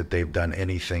say that they've done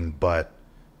anything but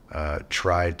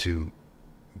try to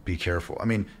be careful. I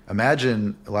mean,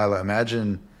 imagine, Lila,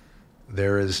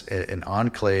 there is an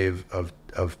enclave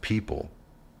of people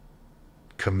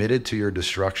committed to your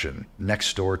destruction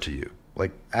next door to you,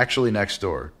 like actually next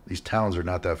door. These towns are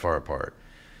not that far apart.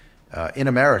 In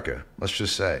America, let's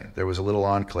just say, there was a little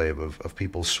enclave of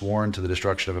people sworn to the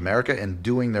destruction of America and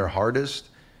doing their hardest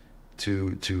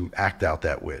to act out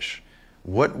that wish.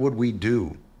 What would we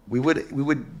do? We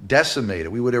would decimate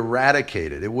it. We would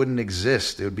eradicate it. It wouldn't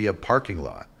exist. It would be a parking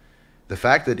lot. The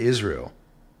fact that Israel,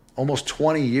 almost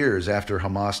 20 years after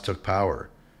Hamas took power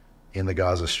in the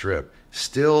Gaza Strip,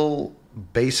 still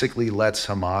basically lets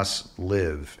Hamas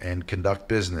live and conduct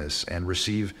business and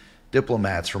receive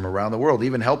diplomats from around the world,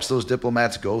 even helps those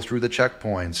diplomats go through the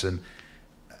checkpoints. And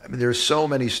I mean, there's so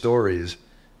many stories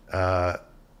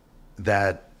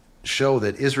that show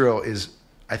that Israel is,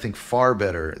 I think, far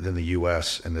better than the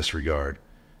U.S. in this regard,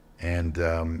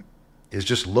 and is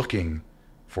just looking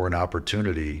for an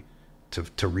opportunity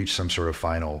to reach some sort of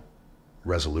final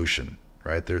resolution,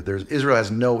 right? Israel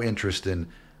has no interest in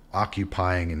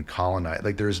occupying and colonizing.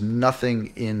 Like, there's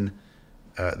nothing in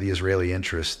the Israeli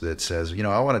interest that says,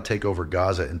 I want to take over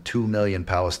Gaza and 2 million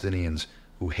Palestinians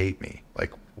who hate me.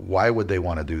 Like, why would they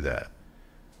want to do that?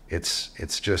 It's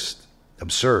just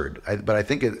absurd. But I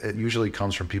think it usually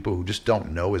comes from people who just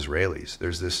don't know Israelis.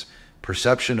 There's this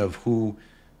perception of who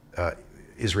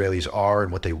Israelis are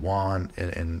and what they want,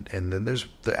 and then there's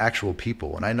the actual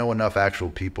people. And I know enough actual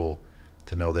people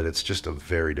to know that it's just a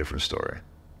very different story.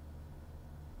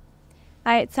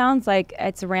 It sounds like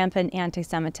it's rampant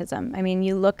anti-Semitism. I mean,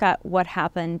 you look at what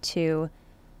happened to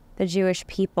the Jewish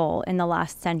people in the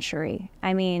last century.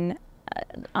 I mean,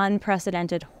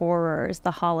 unprecedented horrors,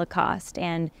 the Holocaust,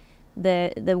 and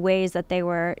the ways that they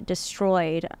were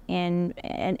destroyed in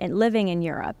living in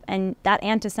Europe. And that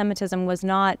anti-Semitism was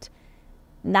not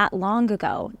that long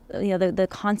ago, the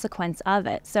consequence of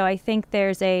it. So I think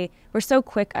we're so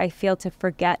quick, I feel, to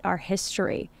forget our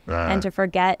history and to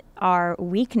forget our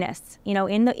weakness.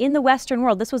 In the Western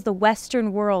world, this was the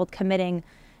Western world committing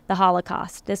the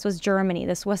Holocaust. This was Germany.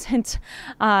 This wasn't,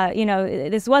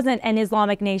 this wasn't an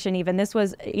Islamic nation even. This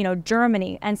was,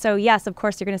 Germany. And so, yes, of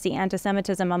course, you're going to see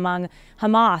anti-Semitism among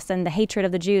Hamas and the hatred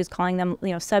of the Jews, calling them,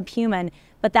 subhuman.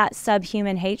 But that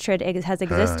subhuman hatred has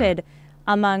existed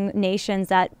among nations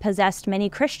that possessed many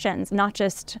Christians, not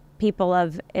just people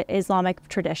of Islamic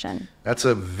tradition. That's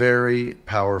a very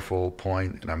powerful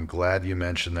point, and I'm glad you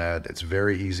mentioned that. It's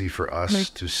very easy for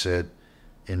us to sit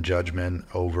in judgment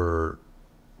over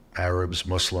Arabs,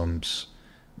 Muslims,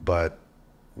 but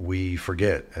we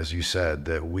forget, as you said,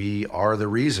 that we are the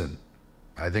reason.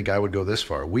 I think I would go this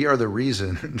far. We are the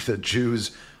reason that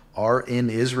Jews are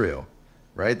in Israel,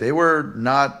 right? They were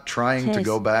not trying to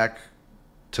go back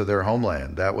to their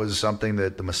homeland. That was something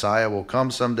that the Messiah will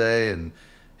come someday, and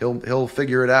he'll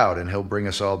figure it out, and he'll bring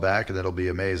us all back, and it'll be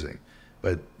amazing.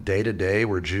 But day to day,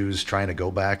 were Jews trying to go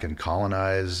back and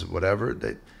colonize whatever?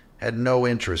 They had no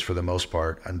interest for the most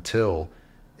part until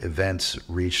events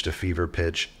reached a fever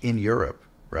pitch in Europe,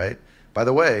 right? By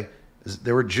the way,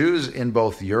 there were Jews in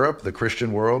both Europe, the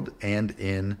Christian world, and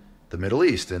in the Middle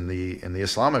East, in the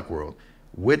Islamic world.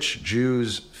 Which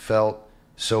Jews felt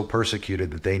so persecuted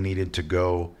that they needed to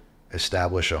go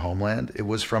establish a homeland? It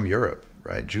was from Europe,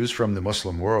 right? Jews from the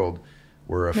Muslim world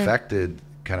were affected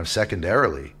kind of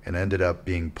secondarily and ended up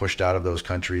being pushed out of those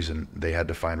countries, and they had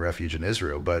to find refuge in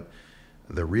Israel. But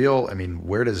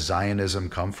where does Zionism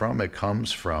come from? It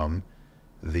comes from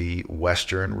the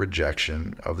Western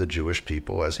rejection of the Jewish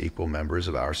people as equal members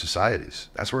of our societies.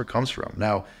 That's where it comes from.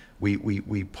 Now, we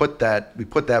put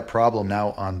that problem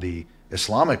now on the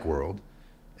Islamic world,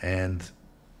 and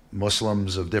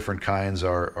Muslims of different kinds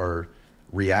are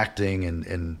reacting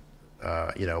and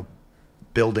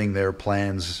building their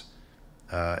plans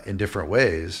in different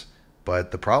ways.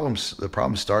 But the problem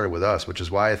started with us, which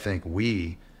is why I think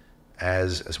we,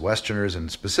 as Westerners and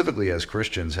specifically as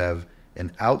Christians, have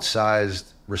an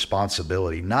outsized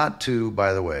responsibility, not to,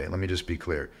 by the way, let me just be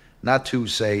clear, not to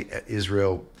say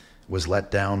Israel was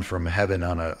let down from heaven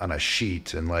on a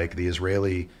sheet, and like the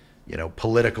Israeli,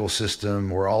 political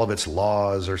system or all of its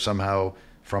laws are somehow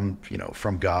from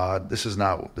God. This is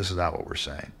not what we're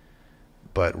saying.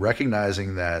 But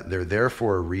recognizing that they're there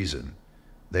for a reason.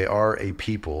 They are a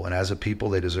people, and as a people,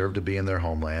 they deserve to be in their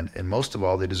homeland, and most of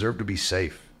all, they deserve to be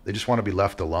safe. They just want to be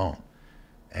left alone.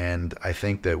 And I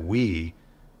think that we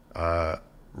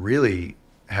really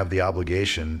have the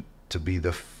obligation to be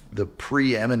the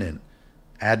preeminent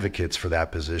advocates for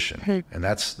that position. And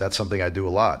that's something I do a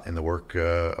lot in the work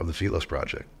of the Philos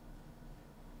Project.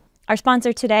 Our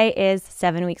sponsor today is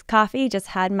 7 Weeks Coffee. Just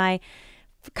had my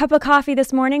cup of coffee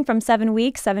this morning from 7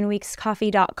 Weeks.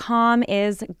 7weekscoffee.com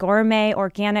is gourmet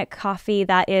organic coffee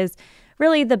that is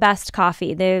really the best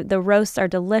coffee. The roasts are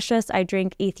delicious. I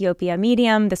drink Ethiopia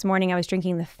Medium. This morning I was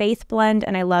drinking the Faith Blend,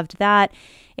 and I loved that.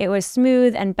 It was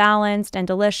smooth and balanced and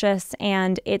delicious,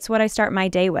 and it's what I start my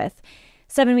day with.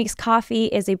 7 Weeks Coffee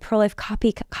is a pro-life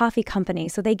coffee company,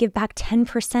 so they give back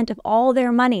 10% of all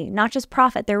their money, not just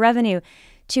profit, their revenue,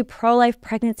 to pro-life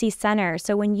pregnancy centers.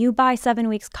 So when you buy 7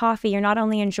 Weeks Coffee, you're not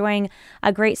only enjoying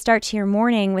a great start to your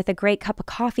morning with a great cup of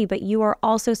coffee, but you are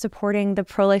also supporting the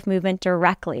pro-life movement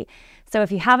directly. So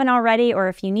if you haven't already, or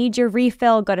if you need your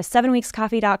refill, go to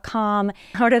 7weekscoffee.com,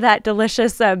 order that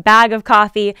delicious bag of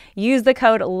coffee, use the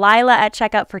code Lila at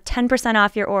checkout for 10%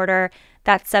 off your order.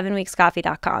 That's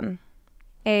 7weekscoffee.com.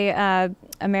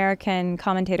 American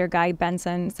commentator Guy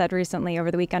Benson said recently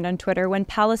over the weekend on Twitter, when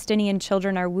Palestinian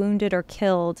children are wounded or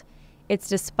killed, it's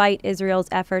despite Israel's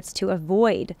efforts to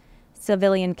avoid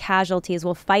civilian casualties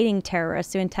while fighting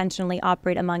terrorists who intentionally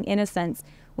operate among innocents.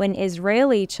 When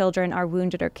Israeli children are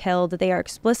wounded or killed, they are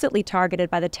explicitly targeted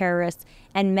by the terrorists,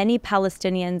 and many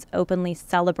Palestinians openly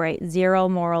celebrate zero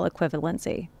moral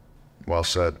equivalency. Well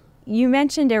said. You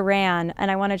mentioned Iran,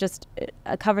 and I want to just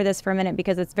cover this for a minute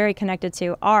because it's very connected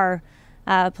to our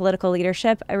political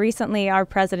leadership. Recently, our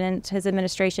president, his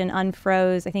administration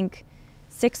unfroze, I think,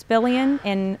 $6 billion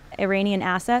in Iranian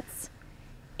assets.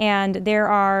 And there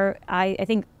are, I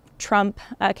think Trump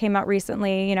came out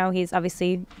recently, he's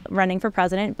obviously running for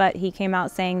president, but he came out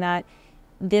saying that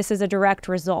this is a direct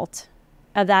result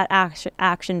of that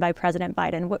action by President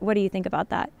Biden. What do you think about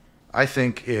that? I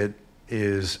think it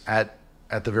is at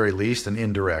the very least an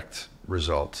indirect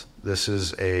result. This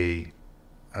is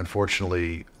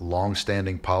unfortunately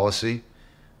long-standing policy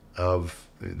of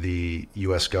the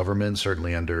U.S. government,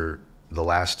 certainly under the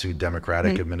last two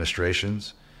Democratic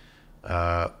administrations,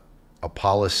 a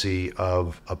policy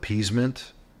of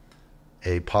appeasement,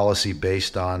 a policy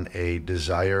based on a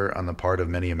desire on the part of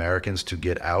many Americans to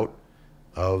get out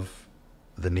of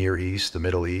the Near East, the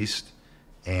Middle East,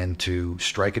 and to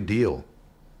strike a deal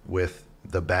with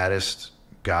the baddest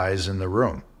guys in the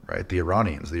room, right? The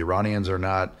Iranians. The Iranians are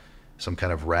not some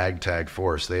kind of ragtag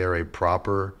force. They are a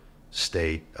proper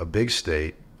state, a big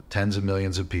state, tens of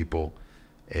millions of people,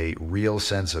 a real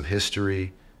sense of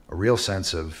history, a real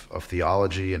sense of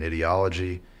theology and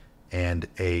ideology, and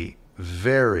a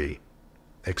very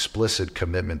explicit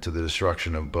commitment to the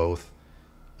destruction of both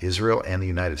Israel and the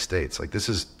United States. Like, this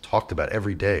is talked about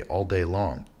every day, all day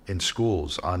long, in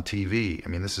schools, on TV. I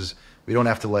mean, we don't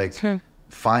have to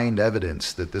find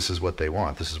evidence that this is what they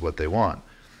want. This is what they want.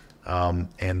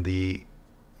 And the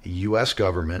U.S.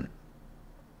 government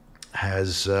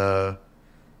has, I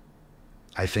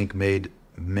think, made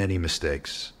many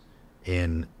mistakes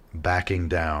in backing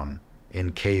down,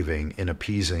 in caving, in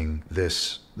appeasing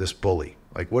this bully.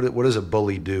 Like, what does a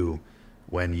bully do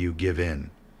when you give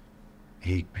in?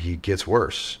 He gets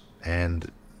worse,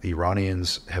 and the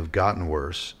Iranians have gotten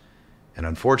worse. And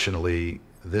unfortunately,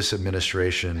 this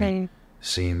administration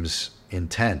seems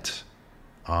intent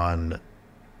on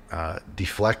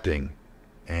deflecting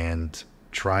and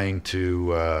trying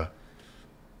to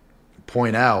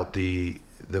point out the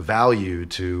value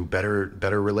to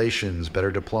better relations,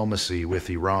 better diplomacy with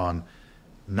Iran,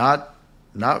 not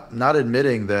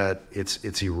admitting that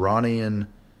it's Iranian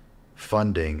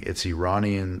funding, it's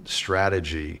Iranian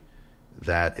strategy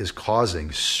that is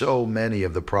causing so many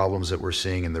of the problems that we're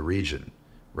seeing in the region,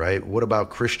 right? What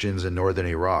about Christians in northern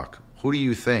Iraq? Who do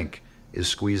you think is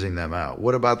squeezing them out?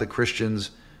 What about the Christians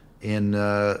in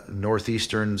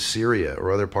northeastern Syria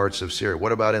or other parts of Syria?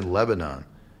 What about in Lebanon,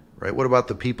 right? What about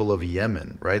the people of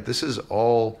Yemen, right? This is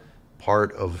all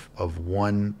part of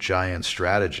one giant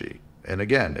strategy. And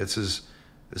again, this is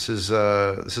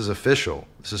official.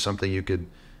 This is something you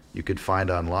could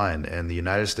find online. And the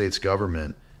United States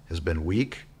government has been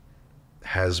weak,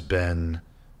 has been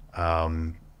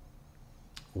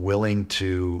willing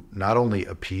to not only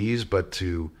appease, but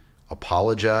to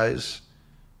apologize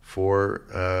for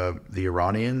the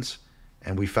Iranians.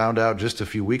 And we found out just a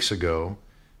few weeks ago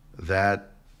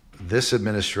that this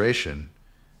administration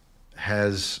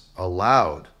has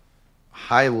allowed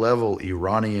high-level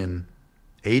Iranian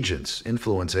agents,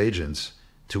 influence agents,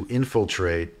 to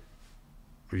infiltrate,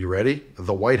 are you ready?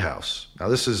 The White House. Now,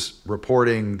 this is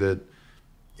reporting that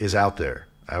is out there.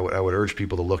 I would urge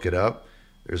people to look it up.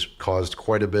 There's caused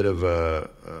quite a bit of a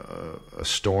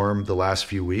storm the last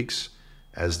few weeks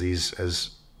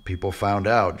as people found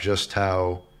out just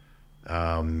how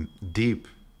deep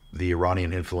the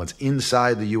Iranian influence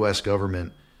inside the U.S.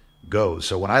 government goes.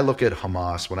 So when I look at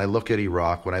Hamas, when I look at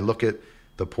Iraq, when I look at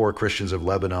the poor Christians of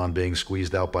Lebanon being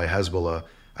squeezed out by Hezbollah,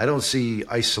 I don't see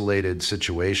isolated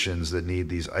situations that need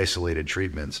these isolated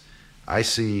treatments. I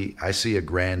see a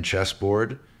grand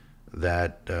chessboard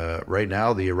that right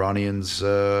now the Iranians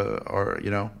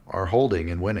are holding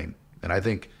and winning. And I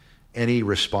think any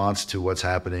response to what's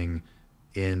happening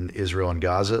in Israel and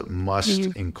Gaza must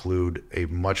include a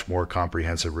much more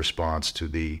comprehensive response to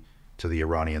the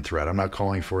Iranian threat. I'm not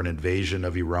calling for an invasion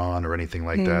of Iran or anything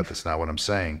like that. That's not what I'm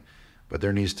saying. But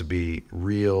there needs to be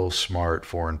real smart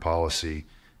foreign policy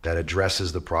that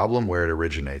addresses the problem where it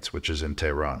originates, which is in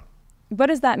Tehran. What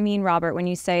does that mean, Robert, when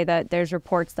you say that there's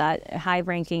reports that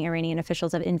high-ranking Iranian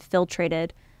officials have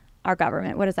infiltrated our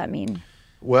government? What does that mean?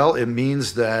 Well, it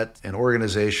means that an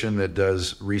organization that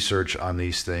does research on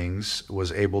these things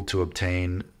was able to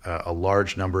obtain a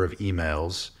large number of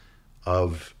emails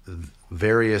of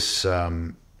various,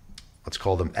 let's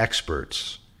call them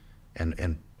experts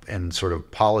and sort of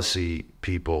policy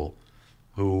people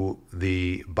who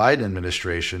the Biden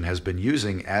administration has been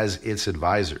using as its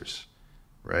advisors,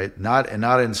 right? Not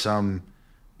in some,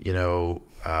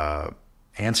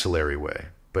 ancillary way,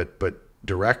 but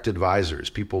direct advisors,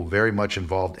 people very much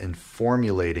involved in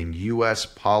formulating U.S.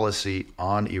 policy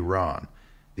on Iran.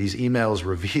 These emails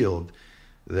revealed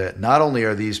that not only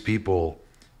are these people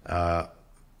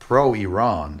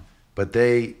pro-Iran, but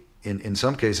they, in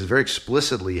some cases, very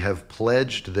explicitly have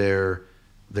pledged their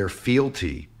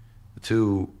fealty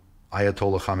to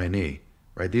Ayatollah Khamenei.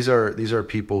 Right? These are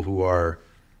people who are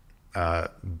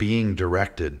being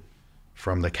directed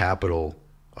from the capital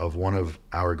of one of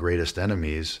our greatest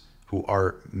enemies, who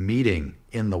are meeting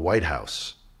in the White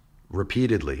House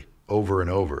repeatedly, over and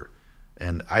over.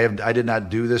 And I did not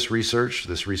do this research.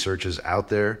 This research is out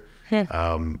there.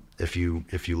 If you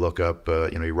look up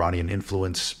Iranian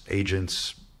influence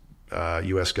agents,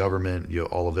 U.S. government,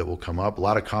 all of it will come up. A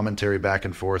lot of commentary back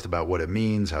and forth about what it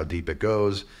means, how deep it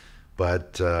goes,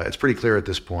 but it's pretty clear at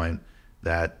this point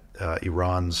that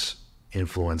Iran's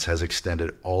influence has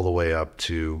extended all the way up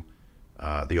to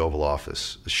the Oval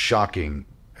Office. Shocking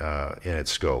in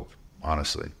its scope,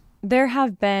 honestly. There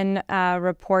have been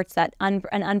reports that an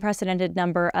unprecedented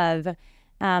number of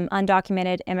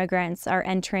undocumented immigrants are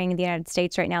entering the United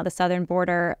States right now, the southern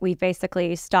border. We've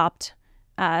basically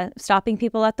stopping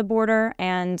people at the border,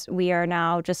 and we are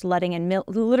now just letting in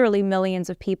literally millions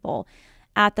of people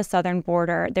at the southern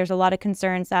border. There's a lot of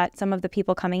concerns that some of the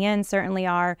people coming in certainly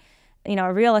are,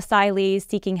 real asylees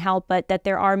seeking help, but that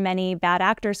there are many bad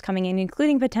actors coming in,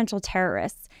 including potential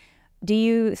terrorists. Do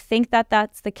you think that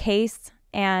that's the case?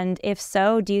 And if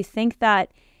so, do you think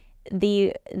that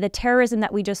the terrorism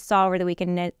that we just saw over the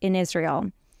weekend in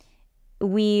Israel,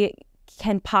 we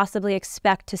can possibly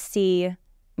expect to see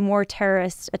more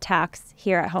terrorist attacks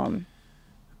here at home?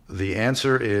 The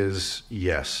answer is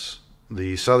yes.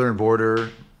 The southern border,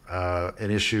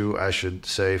 an issue, I should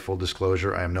say, full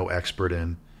disclosure, I am no expert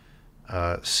in,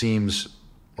 seems,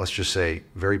 let's just say,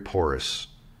 very porous.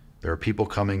 There are people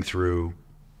coming through.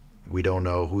 We don't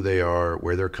know who they are,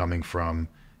 where they're coming from.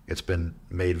 It's been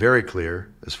made very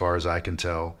clear, as far as I can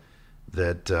tell,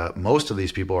 that most of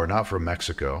these people are not from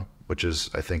Mexico, which is,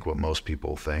 I think, what most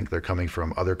people think. They're coming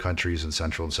from other countries in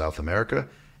Central and South America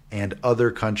and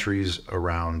other countries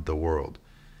around the world.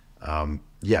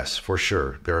 Yes, for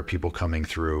sure, there are people coming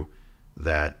through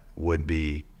that would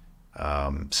be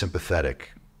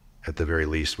sympathetic, at the very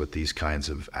least, with these kinds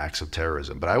of acts of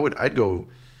terrorism. But I'd go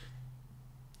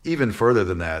even further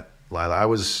than that, Lila. I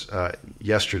was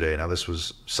yesterday, now this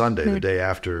was Sunday, the day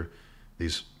after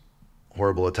these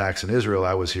horrible attacks in Israel,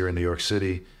 I was here in New York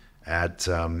City at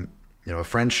a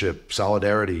friendship,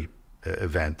 solidarity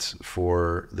event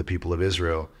for the people of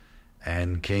Israel,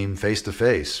 and came face to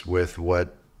face with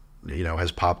what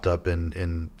has popped up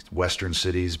in Western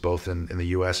cities, both in the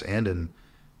U.S. and in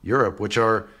Europe, which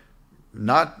are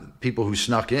not people who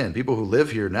snuck in, people who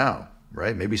live here now,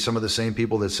 right? Maybe some of the same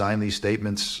people that signed these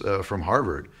statements from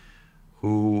Harvard,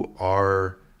 who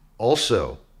are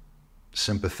also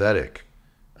sympathetic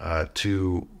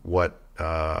to what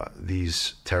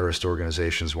these terrorist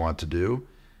organizations want to do.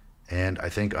 And I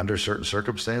think under certain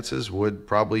circumstances would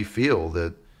probably feel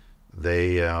that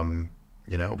they,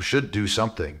 should do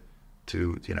something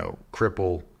to,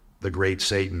 cripple the great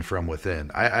Satan from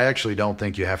within. I actually don't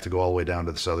think you have to go all the way down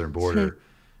to the southern border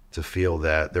to feel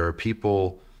that. There are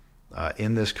people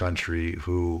in this country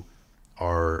who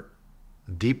are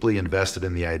deeply invested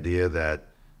in the idea that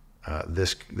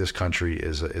this country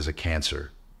is a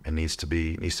cancer and needs to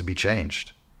be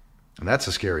changed. And that's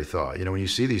a scary thought. When you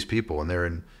see these people and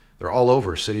they're all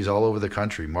over cities all over the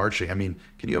country marching. I mean,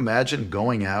 can you imagine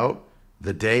going out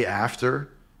the day after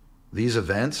these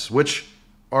events, which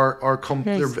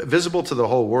they're visible to the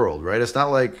whole world, right? It's not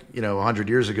like, 100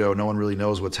 years ago, no one really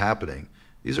knows what's happening.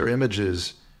 These are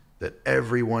images that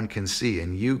everyone can see,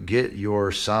 and you get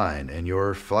your sign and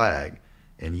your flag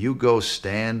and you go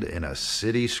stand in a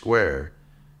city square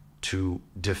to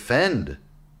defend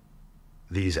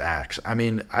these acts. I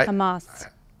mean, Hamas,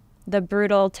 the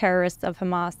brutal terrorists of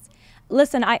Hamas.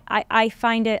 Listen, I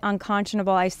find it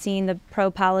unconscionable. I've seen the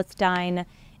pro-Palestine.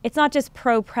 It's not just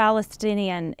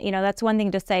pro-Palestinian. That's one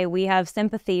thing to say. We have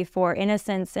sympathy for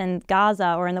innocents in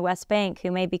Gaza or in the West Bank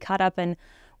who may be caught up in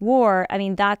war. I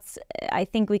mean, I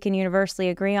think we can universally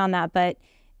agree on that. But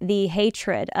the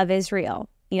hatred of Israel,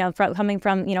 coming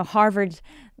from, Harvard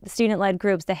student-led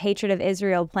groups, the hatred of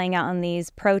Israel playing out in these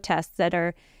protests that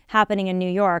are happening in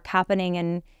New York, happening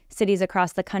in cities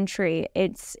across the country.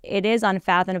 It is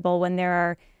unfathomable when there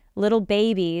are little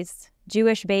babies,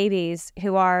 Jewish babies,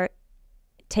 who are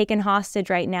taken hostage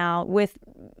right now with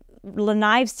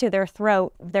knives to their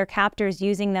throat, their captors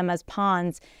using them as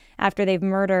pawns after they've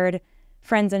murdered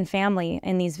friends and family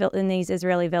in these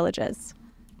Israeli villages.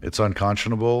 It's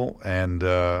unconscionable, and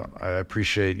I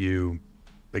appreciate you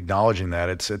acknowledging that.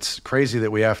 It's crazy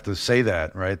that we have to say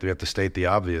that, right? We have to state the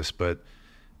obvious, but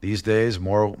these days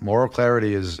moral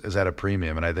clarity is at a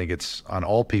premium, and I think it's on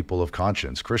all people of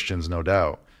conscience, Christians no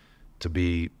doubt, to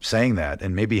be saying that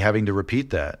and maybe having to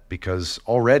repeat that, because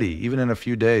already, even in a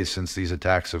few days since these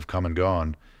attacks have come and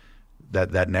gone,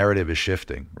 that narrative is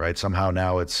shifting, right? Somehow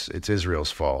now it's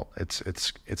Israel's fault.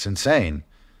 It's insane,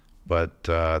 but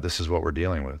this is what we're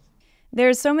dealing with.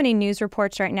 There's so many news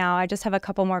reports right now. I just have a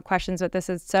couple more questions, but this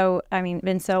is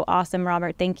been so awesome,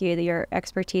 Robert. Thank you. Your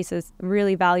expertise is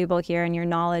really valuable here, and your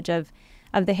knowledge of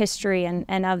the history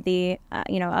and of the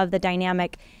of the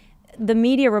dynamic. The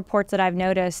media reports that I've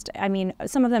noticed, I mean,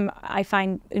 some of them I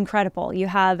find incredible. You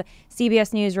have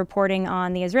CBS News reporting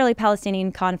on the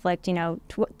Israeli-Palestinian conflict,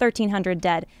 1,300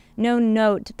 dead. No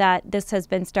note that this has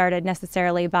been started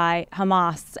necessarily by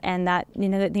Hamas, and that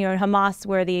Hamas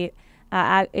were the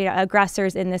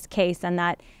aggressors in this case, and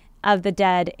that of the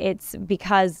dead, it's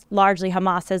because largely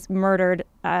Hamas has murdered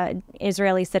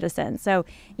Israeli citizens. So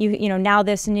now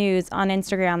this news on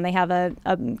Instagram, they have a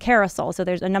carousel. So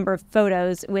there's a number of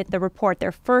photos with the report.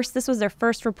 This was their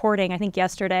first reporting, I think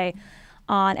yesterday,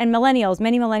 and many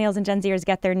millennials and Gen Zers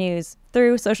get their news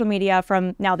through social media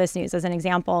from Now This News, as an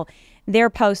example. Their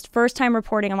post, first time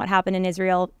reporting on what happened in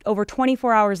Israel, over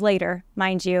 24 hours later,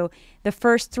 mind you. The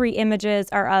first 3 images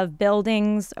are of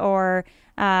buildings or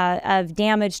of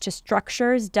damage to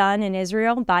structures done in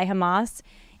Israel by Hamas.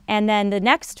 And then the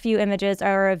next few images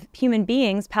are of human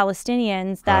beings,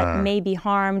 Palestinians, that may be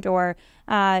harmed or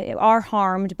are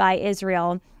harmed by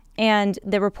Israel. And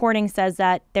the reporting says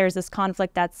that there's this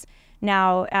conflict that's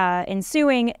now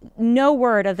ensuing. No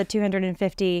word of the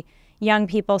 250 young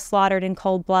people slaughtered in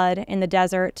cold blood in the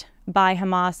desert by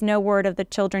Hamas. No word of the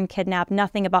children kidnapped.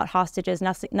 Nothing about hostages.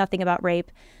 Nothing about rape.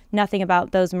 Nothing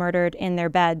about those murdered in their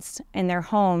beds, in their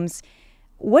homes.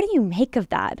 What do you make of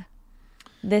that?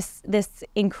 This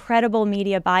incredible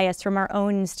media bias from our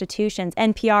own institutions.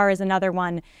 NPR is another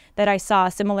one that I saw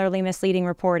similarly misleading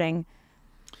reporting.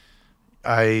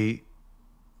 I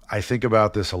think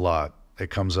about this a lot. It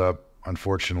comes up,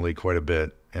 unfortunately, quite a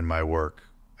bit in my work.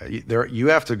 You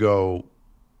have to go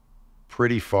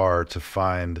pretty far to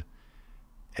find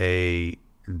a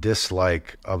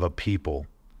dislike of a people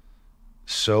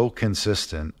so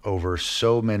consistent over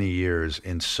so many years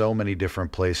in so many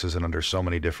different places and under so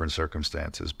many different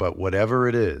circumstances. But whatever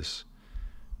it is,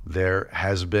 there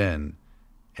has been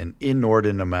an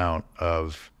inordinate amount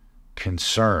of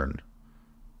concern,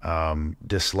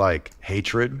 dislike,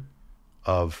 hatred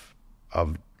of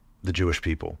the Jewish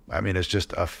people. I mean, it's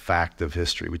just a fact of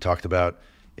history. We talked about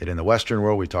it in the Western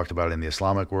world. We talked about it in the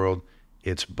Islamic world.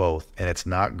 It's both, and it's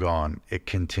not gone. It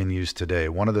continues today.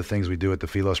 One of the things we do at the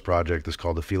Philos Project is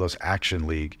called the Philos Action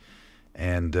League,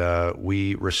 and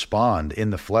we respond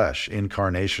in the flesh,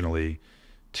 incarnationally,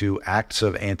 to acts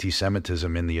of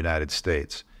anti-Semitism in the United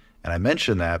States. And I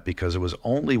mention that because it was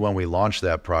only when we launched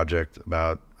that project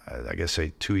about, I guess,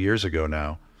 say 2 years ago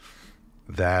now,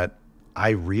 that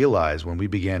I realized when we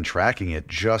began tracking it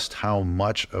just how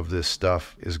much of this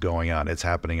stuff is going on. It's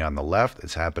happening on the left,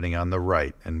 it's happening on the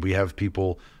right. And we have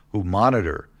people who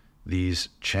monitor these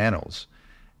channels.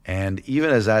 And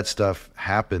even as that stuff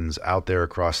happens out there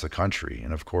across the country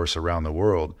and of course around the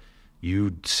world,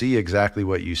 you see exactly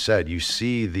what you said. You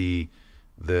see that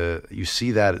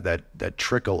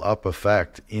trickle up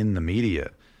effect in the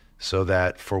media, so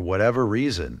that for whatever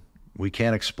reason, we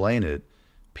can't explain it,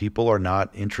 people are not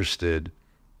interested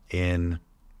in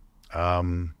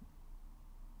the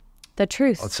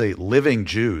truth. Let's say living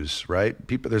Jews, right?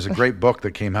 There's a great book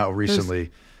that came out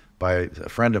recently by a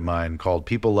friend of mine called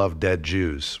People Love Dead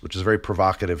Jews, which is a very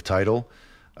provocative title.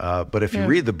 But if you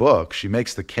read the book, she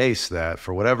makes the case that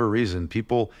for whatever reason,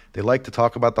 people, they like to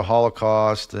talk about the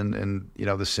Holocaust and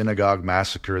the synagogue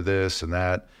massacre, this and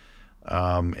that,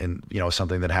 and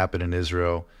something that happened in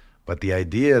Israel. But the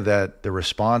idea that the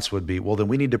response would be, well, then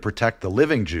we need to protect the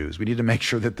living Jews. We need to make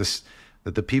sure that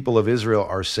the people of Israel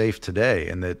are safe today,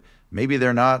 and that maybe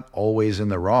they're not always in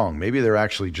the wrong. Maybe they're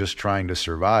actually just trying to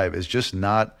survive. Is just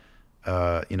not.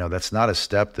 That's not a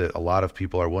step that a lot of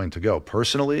people are willing to go.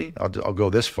 Personally, I'll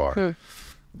go this far,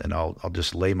 and I'll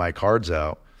just lay my cards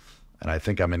out. And I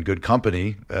think I'm in good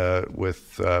company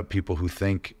with people who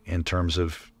think in terms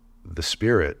of the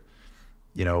spirit.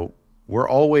 We're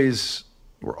always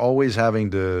having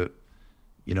to,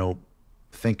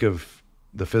 think of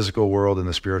the physical world and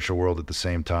the spiritual world at the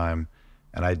same time.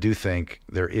 And I do think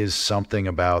there is something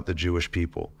about the Jewish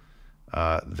people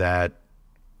that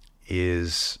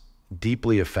is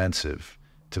deeply offensive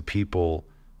to people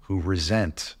who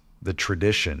resent the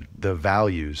tradition, the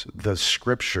values, the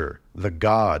scripture, the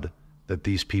God that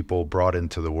these people brought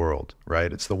into the world,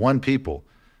 right? It's the one people.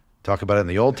 Talk about it in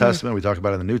the Old Testament, we talk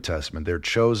about it in the New Testament. They're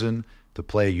chosen to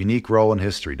play a unique role in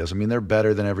history. Doesn't mean they're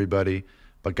better than everybody,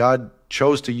 but God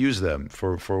chose to use them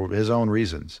for his own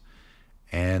reasons.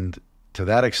 And to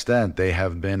that extent, they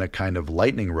have been a kind of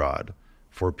lightning rod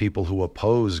for people who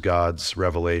oppose God's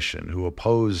revelation, who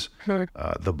oppose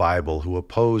the Bible, who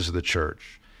oppose the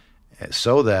church,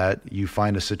 so that you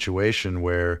find a situation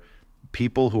where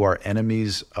people who are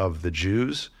enemies of the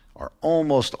Jews are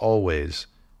almost always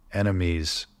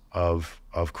enemies of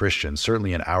Christians,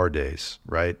 certainly in our days,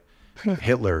 right?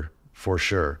 Hitler, for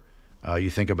sure. You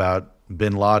think about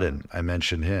bin Laden, I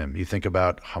mentioned him. You think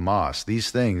about Hamas. These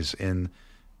things in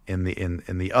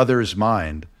the other's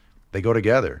mind, they go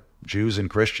together. Jews and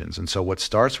Christians. And so what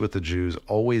starts with the Jews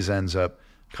always ends up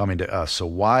coming to us. So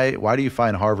why do you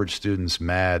find Harvard students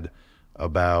mad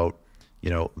about,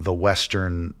 the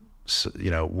Western,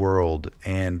 world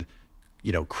and,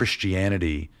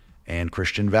 Christianity and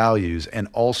Christian values, and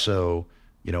also,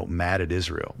 mad at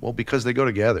Israel? Well, because they go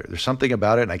together. There's something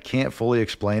about it, and I can't fully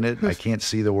explain it. I can't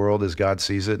see the world as God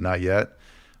sees it, not yet.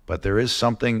 But there is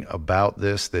something about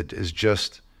this that is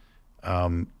just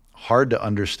hard to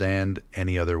understand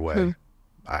any other way.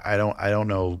 I don't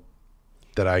know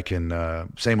that I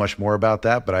can say much more about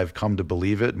that, but I've come to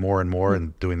believe it more and more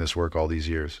in doing this work all these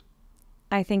years.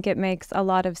 I think it makes a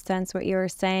lot of sense what you were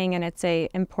saying, and it's a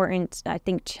important, I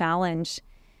think, challenge,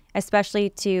 especially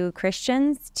to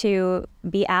Christians, to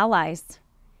be allies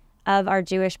of our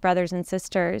Jewish brothers and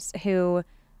sisters who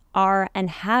are and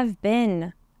have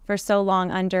been for so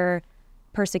long under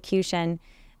persecution.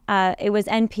 It was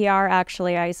NPR,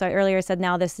 actually. I saw earlier said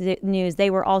Now This News. They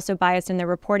were also biased in their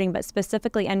reporting, but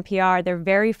specifically NPR, their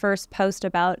very first post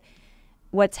about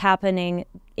what's happening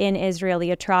in Israel,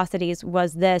 the atrocities,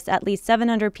 was this: at least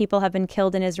 700 people have been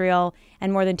killed in Israel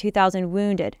and more than 2,000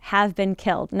 wounded have been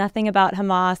killed. Nothing about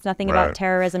Hamas, nothing about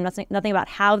terrorism, nothing about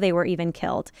how they were even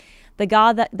killed. The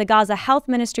Gaza Health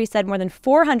Ministry said more than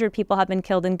 400 people have been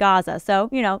killed in Gaza. So,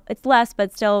 it's less,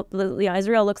 but still,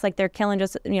 Israel looks like they're killing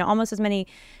just, almost as many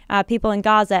people in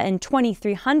Gaza, and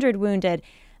 2,300 wounded.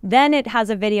 Then it has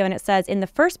a video, and it says, in the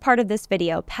first part of this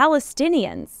video,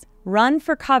 Palestinians run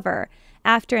for cover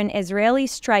after an Israeli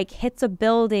strike hits a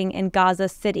building in Gaza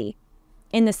City.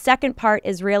 In the second part,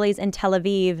 Israelis in Tel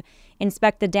Aviv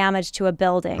inspect the damage to a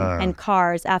building and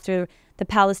cars after the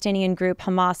Palestinian group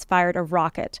Hamas fired a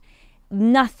rocket.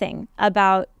 Nothing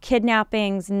about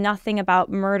kidnappings, nothing about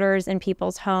murders in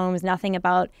people's homes, nothing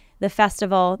about the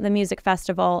festival, the music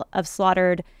festival of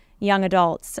slaughtered young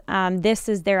adults. This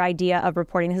is their idea of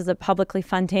reporting. This is a publicly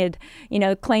funded,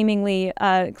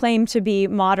 claimed to be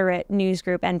moderate news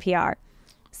group, NPR.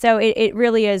 So it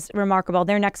really is remarkable.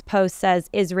 Their next post says,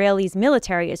 Israelis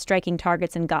military is striking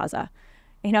targets in Gaza.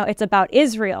 It's about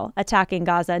Israel attacking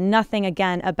Gaza, nothing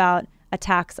again about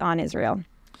attacks on Israel.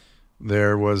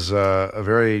 There was a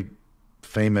very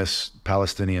famous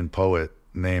Palestinian poet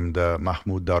named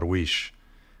Mahmoud Darwish,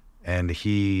 and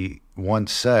he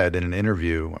once said in an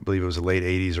interview, I believe it was the late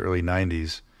 80s, early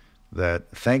 90s, that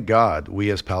thank God we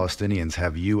as Palestinians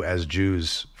have you as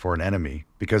Jews for an enemy,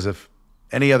 because if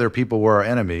any other people were our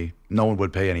enemy, no one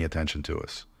would pay any attention to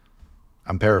us.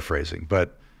 I'm paraphrasing,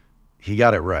 but he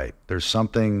got it right. There's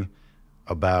something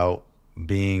about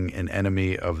being an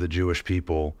enemy of the Jewish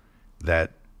people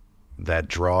that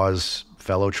draws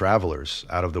fellow travelers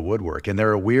out of the woodwork. And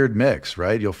they're a weird mix,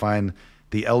 right? You'll find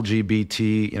the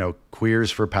LGBT,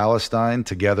 queers for Palestine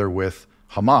together with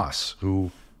Hamas,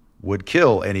 who would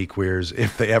kill any queers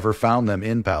if they ever found them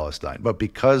in Palestine. But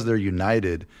because they're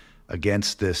united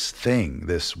against this thing,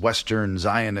 this Western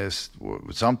Zionist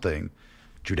something,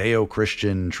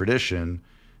 Judeo-Christian tradition,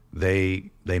 they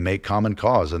make common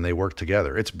cause and they work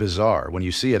together. It's bizarre. When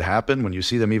you see it happen, when you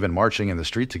see them even marching in the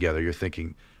street together, you're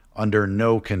thinking, under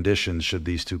no conditions should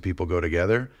these two people go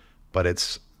together, but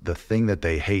it's the thing that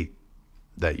they hate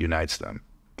that unites them.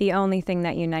 The only thing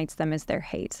that unites them is their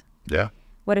hate. Yeah.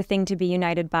 What a thing to be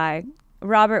united by.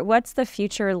 Robert, what's the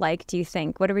future like, do you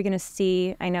think? What are we going to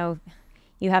see? I know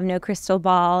you have no crystal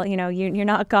ball, you're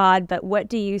not God, but what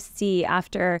do you see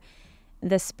after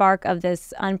the spark of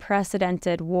this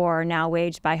unprecedented war now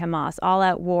waged by Hamas,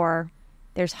 all-out war?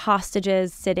 There's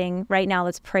hostages sitting right now.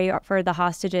 Let's pray for the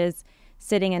hostages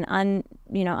sitting in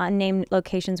unnamed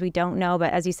locations we don't know,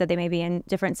 but as you said, they may be in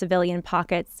different civilian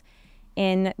pockets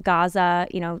in Gaza,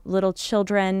 little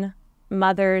children,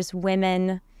 mothers,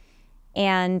 women,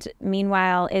 and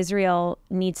meanwhile, Israel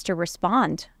needs to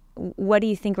respond. What do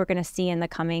you think we're going to see in the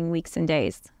coming weeks and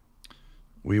days?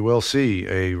 We will see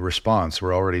a response.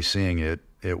 We're already seeing it.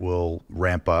 It will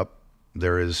ramp up.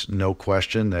 There is no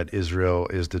question that Israel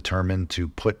is determined to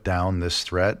put down this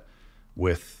threat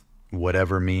with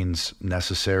whatever means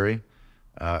necessary,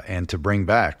 and to bring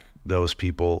back those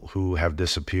people who have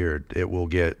disappeared. It will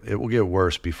get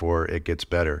worse before it gets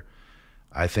better.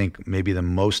 I think maybe the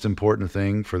most important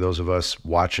thing for those of us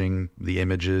watching the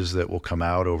images that will come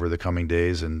out over the coming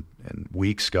days and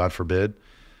weeks, God forbid,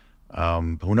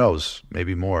 who knows,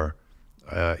 maybe more,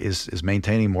 is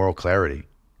maintaining moral clarity,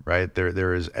 right?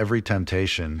 There is every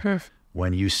temptation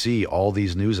when you see all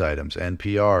these news items,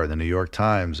 NPR, the New York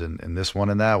Times, and this one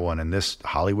and that one, and this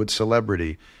Hollywood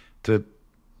celebrity, to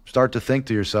start to think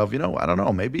to yourself, I don't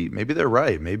know, maybe they're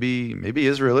right. Maybe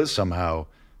Israel is somehow,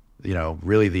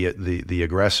 really the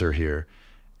aggressor here.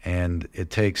 And it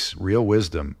takes real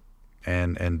wisdom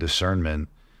and discernment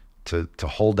to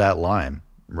hold that line,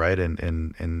 right?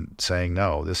 And saying,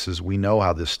 no, we know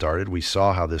how this started. We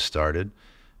saw how this started.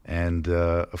 And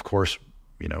of course,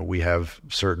 we have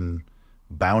certain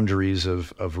boundaries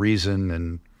of reason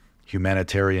and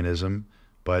humanitarianism,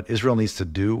 but Israel needs to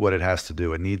do what it has to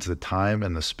do. It needs the time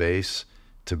and the space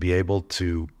to be able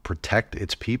to protect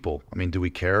its people. I mean, do we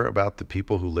care about the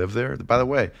people who live there? By the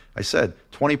way, I said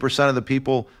 20% of the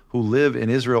people who live in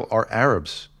Israel are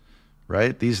Arabs,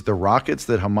 right? The rockets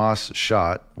that Hamas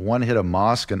shot, one hit a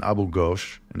mosque in Abu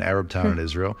Ghosh, an Arab town in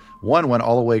Israel. One went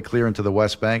all the way clear into the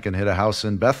West Bank and hit a house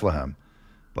in Bethlehem.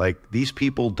 Like, these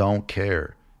people don't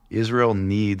care. Israel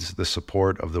needs the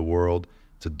support of the world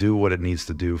to do what it needs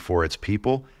to do for its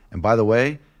people. And by the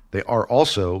way, they are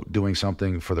also doing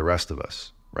something for the rest of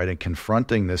us, right? And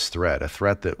confronting this threat, a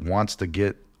threat that wants to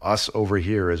get us over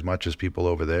here as much as people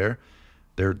over there,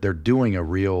 they're doing a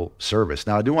real service.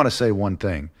 Now, I do want to say one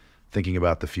thing, thinking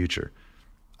about the future.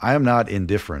 I am not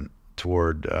indifferent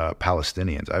toward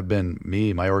Palestinians.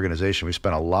 My organization, we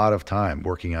spent a lot of time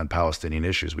working on Palestinian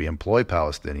issues. We employ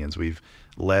Palestinians. We've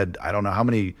led, I don't know how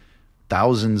many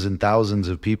thousands and thousands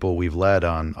of people we've led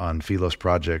on Philos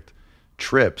Project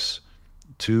trips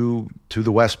to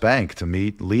the West Bank to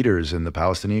meet leaders in the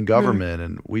Palestinian government.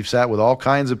 And we've sat with all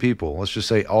kinds of people. Let's just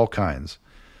say all kinds.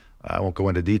 I won't go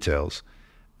into details.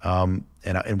 And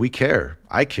we care.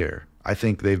 I care. I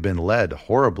think they've been led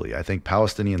horribly. I think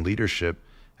Palestinian leadership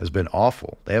has been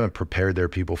awful. They haven't prepared their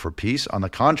people for peace. On the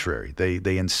contrary,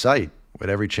 they incite at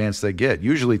every chance they get,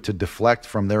 usually to deflect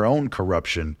from their own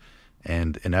corruption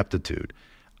and ineptitude.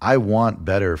 I want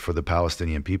better for the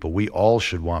Palestinian people. We all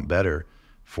should want better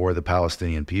for the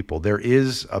Palestinian people. There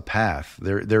is a path.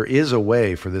 There is a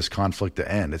way for this conflict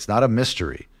to end. It's not a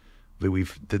mystery.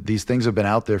 These things have been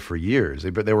out there for years.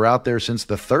 They were out there since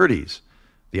the 30s,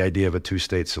 the idea of a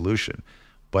two-state solution.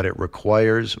 But it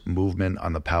requires movement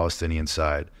on the Palestinian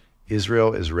side.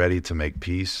 Israel is ready to make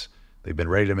peace. They've been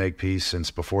ready to make peace since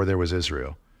before there was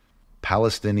Israel.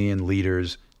 Palestinian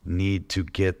leaders need to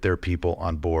get their people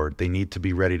on board. They need to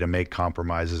be ready to make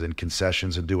compromises and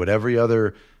concessions and do what every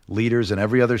other leaders in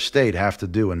every other state have to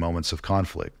do in moments of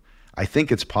conflict. I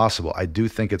think it's possible. I do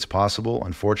think it's possible.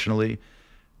 Unfortunately,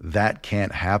 that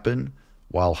can't happen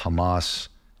while Hamas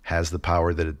has the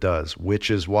power that it does,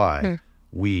 which is why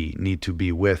we need to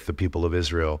be with the people of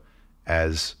Israel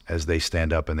as they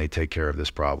stand up and they take care of this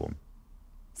problem.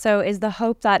 So is the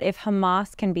hope that if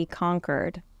Hamas can be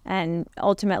conquered and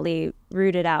ultimately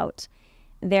rooted out,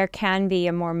 there can be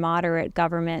a more moderate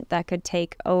government that could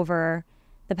take over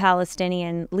the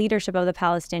Palestinian leadership of the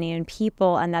Palestinian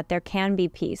people, and that there can be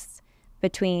peace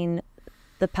between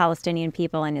the Palestinian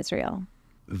people and Israel?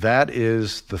 That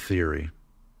is the theory.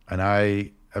 And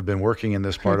I have been working in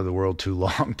this part of the world too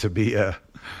long to be an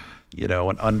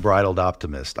unbridled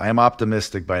optimist. I am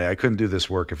optimistic, but I couldn't do this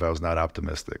work if I was not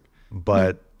optimistic.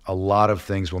 But a lot of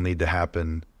things will need to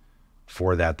happen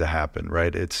for that to happen,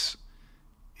 right? It's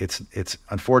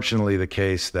unfortunately the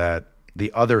case that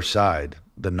the other side,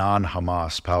 the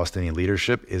non-Hamas Palestinian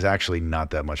leadership, is actually not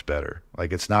that much better.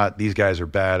 Like, it's not, these guys are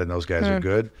bad and those guys are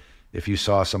good. If you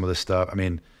saw some of the stuff, I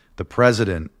mean, the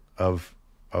president of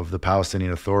the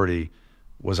Palestinian Authority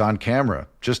was on camera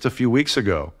just a few weeks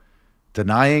ago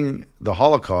denying the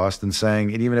Holocaust and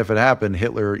saying, and even if it happened,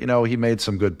 Hitler, he made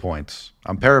some good points.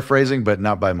 I'm paraphrasing, but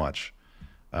not by much.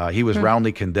 He was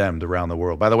roundly condemned around the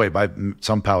world, by the way, by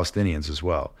some Palestinians as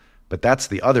well. But that's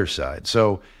the other side.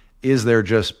 So is there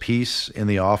just peace in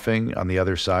the offing on the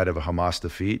other side of a Hamas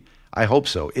defeat? I hope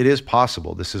so. It is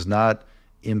possible. This is not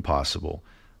impossible,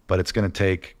 but it's going to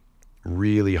take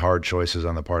really hard choices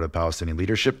on the part of Palestinian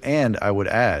leadership. And I would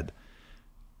add,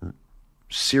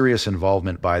 serious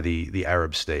involvement by the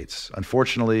Arab states.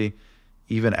 Unfortunately,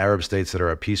 even Arab states that are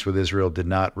at peace with Israel did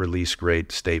not release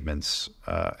great statements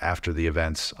after the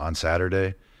events on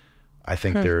Saturday. I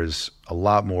think there's a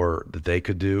lot more that they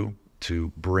could do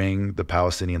to bring the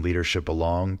Palestinian leadership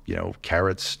along,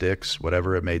 carrots, sticks,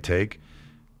 whatever it may take,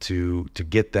 to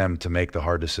get them to make the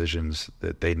hard decisions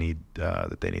that they need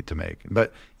to make.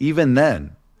 But even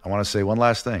then, I want to say one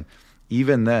last thing.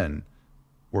 Even then,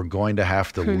 we're going to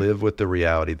have to live with the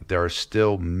reality that there are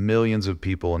still millions of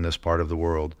people in this part of the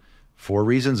world, for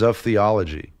reasons of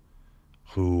theology,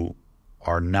 who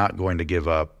are not going to give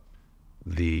up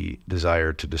the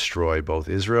desire to destroy both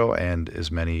Israel and as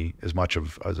much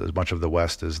of the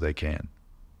West as they can.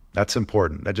 That's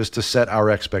important. Just to set our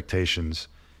expectations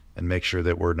and make sure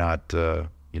that we're not,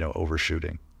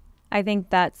 overshooting. I think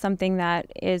that's something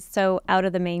that is so out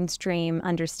of the mainstream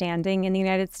understanding in the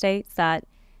United States, that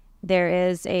there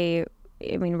is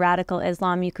radical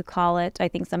Islam, you could call it. I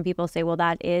think some people say, well,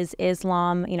 that is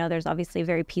Islam. There's obviously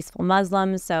very peaceful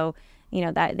Muslims, so,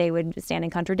 that they would stand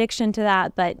in contradiction to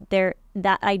that. But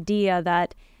that idea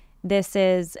that there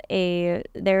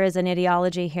is an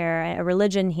ideology here, a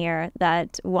religion here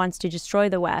that wants to destroy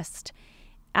the West,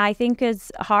 I think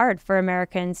is hard for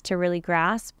Americans to really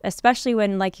grasp, especially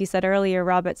when, like you said earlier,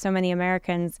 Robert, so many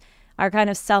Americans are kind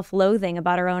of self-loathing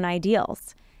about our own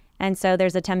ideals. And so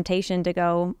there's a temptation to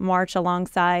go march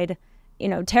alongside,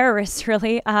 terrorists,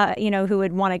 really, who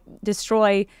would want to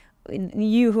destroy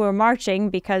you who are marching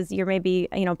because you're maybe,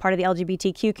 part of the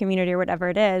LGBTQ community or whatever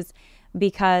it is,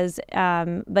 because,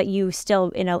 but you still,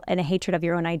 in a hatred of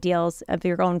your own ideals, of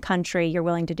your own country, you're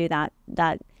willing to do that,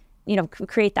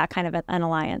 create that kind of an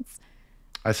alliance.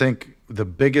 I think the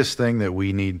biggest thing that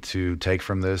we need to take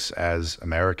from this as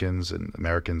Americans and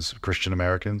Christian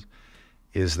Americans,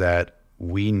 is that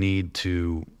we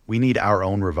need our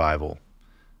own revival,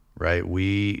 right?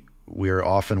 We're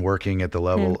often working at the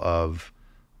level of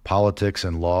politics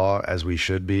and law, as we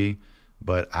should be,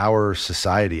 but our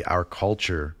society, our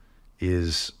culture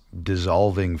is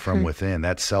dissolving from within.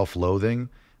 That self-loathing,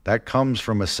 that comes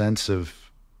from a sense of,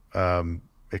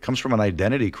 it comes from an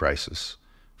identity crisis,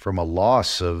 from a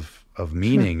loss of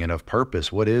meaning and of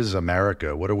purpose. What is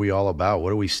America? What are we all about? What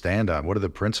do we stand on? What are the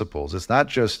principles? It's not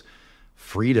just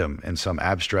freedom in some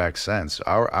abstract sense.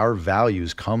 Our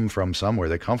values come from somewhere.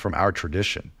 They come from our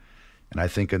tradition. And I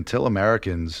think until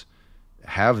Americans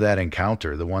have that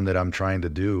encounter, the one that I'm trying to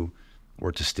do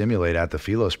or to stimulate at the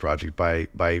Philos Project, by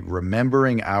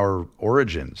remembering our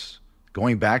origins,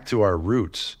 going back to our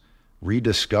roots,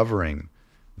 rediscovering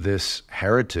this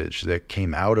heritage that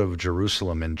came out of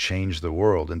Jerusalem and changed the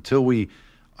world, until we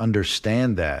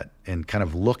understand that and kind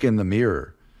of look in the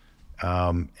mirror,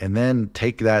 and then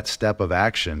take that step of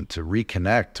action to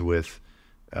reconnect with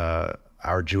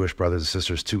our Jewish brothers and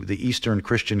sisters, to the Eastern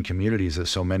Christian communities that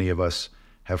so many of us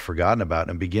have forgotten about,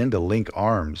 and begin to link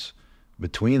arms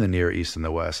between the Near East and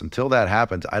the West. Until that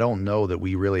happens, I don't know that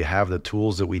we really have the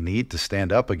tools that we need to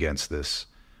stand up against this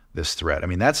threat. I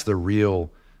mean, that's the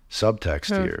real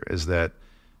subtext here, is that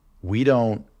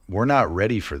we're not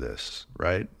ready for this,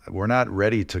 right? We're not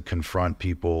ready to confront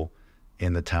people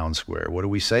in the town square? What do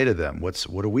we say to them?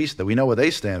 We know what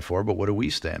they stand for, but what do we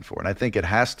stand for? And I think it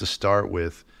has to start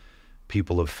with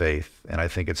people of faith. And I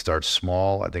think it starts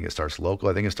small. I think it starts local.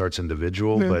 I think it starts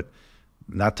individual, but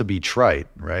not to be trite,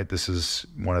 right? This is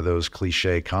one of those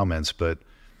cliche comments, but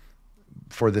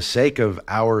for the sake of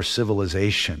our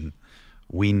civilization,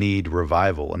 we need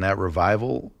revival. And that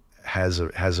revival has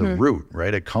a root,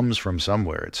 right? It comes from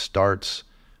somewhere. It starts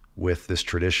with this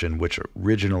tradition, which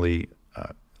originally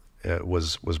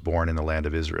was born in the land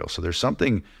of Israel. So there's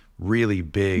something really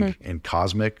big and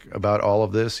cosmic about all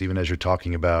of this, even as you're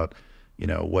talking about,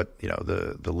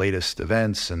 the latest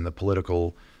events and the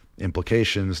political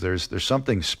implications. There's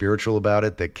something spiritual about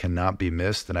it that cannot be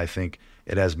missed. And I think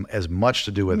it has as much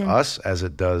to do with us as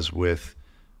it does with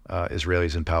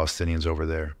Israelis and Palestinians over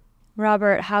there.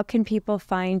 Robert, how can people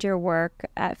find your work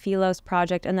at Philos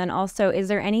Project? And then also, is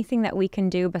there anything that we can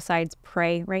do besides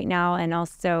pray right now, and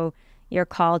also your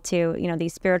call to,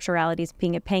 these spiritual realities,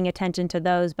 paying attention to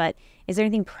those, but is there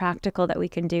anything practical that we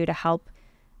can do to help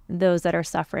those that are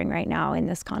suffering right now in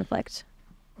this conflict?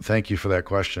 Thank you for that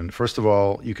question. First of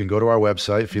all, you can go to our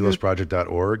website,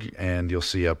 philosproject.org, and you'll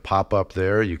see a pop-up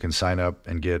there. You can sign up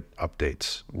and get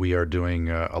updates. We are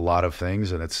doing a lot of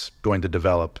things, and it's going to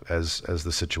develop as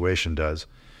the situation does.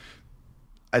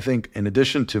 I think in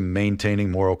addition to maintaining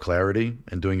moral clarity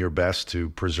and doing your best to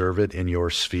preserve it in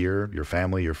your sphere, your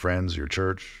family, your friends, your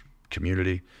church,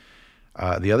 community,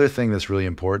 the other thing that's really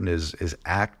important is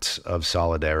acts of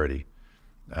solidarity.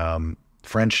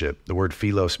 Friendship. The word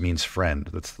philos means friend.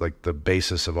 That's like the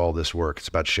basis of all this work. It's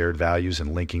about shared values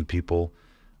and linking people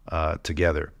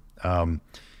together.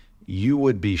 You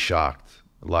would be shocked,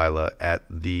 Lila, at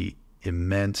the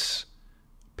immense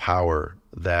power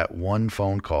that one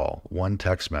phone call, one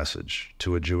text message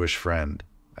to a Jewish friend,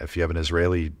 if you have an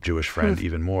Israeli Jewish friend,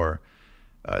 even more,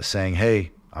 saying,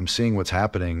 "Hey, I'm seeing what's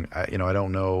happening. I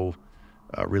don't know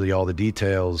really all the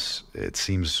details. It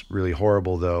seems really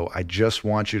horrible, though. I just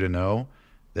want you to know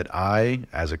that I,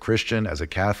 as a Christian, as a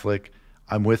Catholic,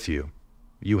 I'm with you.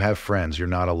 You have friends. You're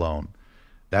not alone."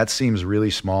 That seems really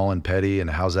small and petty, and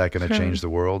how's that going to change the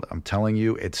world? I'm telling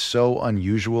you, it's so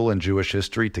unusual in Jewish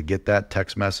history to get that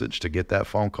text message, to get that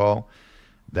phone call,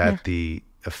 that the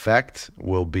effect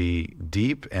will be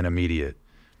deep and immediate.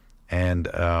 And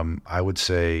I would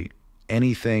say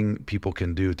anything people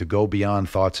can do to go beyond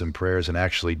thoughts and prayers and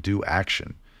actually do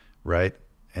action, right?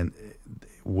 And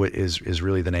what is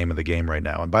really the name of the game right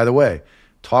now. And by the way,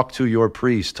 talk to your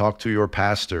priest, talk to your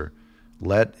pastor,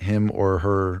 let him or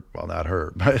her, well, not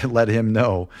her, but let him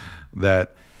know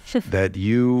that that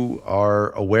you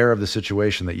are aware of the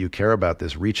situation, that you care about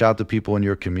this. Reach out to people in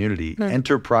your community.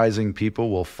 Enterprising people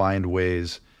will find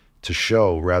ways to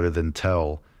show rather than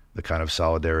tell the kind of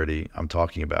solidarity I'm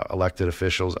talking about. Elected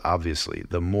officials, obviously,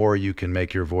 the more you can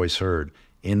make your voice heard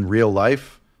in real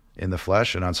life, in the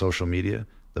flesh, and on social media,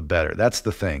 the better. That's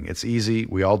the thing. It's easy.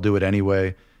 We all do it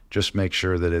anyway. Just make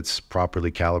sure that it's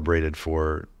properly calibrated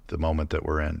for the moment that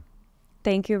we're in.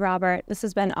 Thank you, Robert. This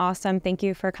has been awesome. Thank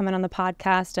you for coming on the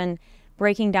podcast and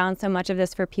breaking down so much of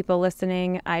this for people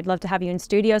listening. I'd love to have you in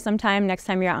studio sometime next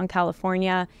time you're out in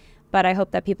California, but I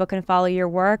hope that people can follow your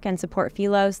work and support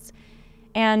Philos.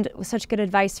 And such good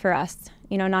advice for us,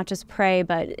 not just pray,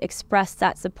 but express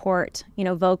that support,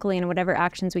 vocally in whatever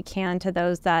actions we can to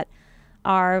those that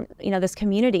are, this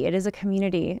community. It is a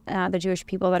community, the Jewish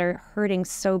people that are hurting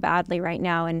so badly right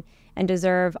now and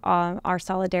deserve our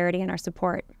solidarity and our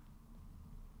support.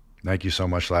 Thank you so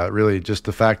much, Lila. Really, just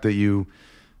the fact that you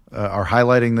are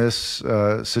highlighting this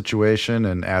situation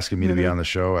and asking me to be on the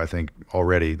show, I think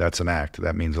already that's an act.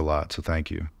 That means a lot. So thank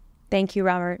you. Thank you,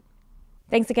 Robert.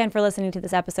 Thanks again for listening to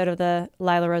this episode of the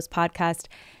lilarose podcast.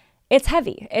 It's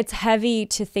heavy. It's heavy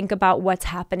to think about what's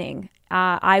happening.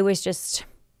 I was just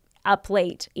up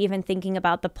late, even thinking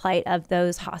about the plight of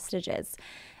those hostages.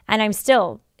 And I'm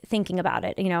still thinking about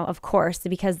it, of course,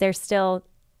 because they're still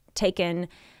taken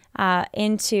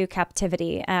into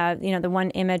captivity. The one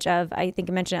image of, I think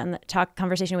I mentioned it on the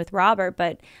conversation with Robert,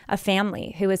 but a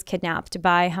family who was kidnapped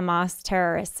by Hamas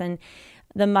terrorists, and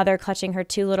the mother clutching her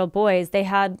two little boys. They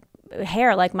had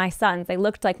hair like my sons. They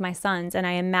looked like my sons. And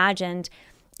I imagined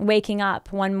waking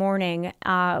up one morning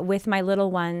with my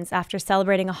little ones after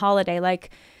celebrating a holiday like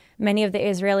many of the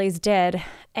Israelis did,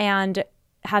 and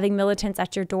having militants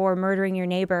at your door murdering your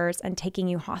neighbors and taking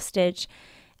you hostage,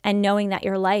 and knowing that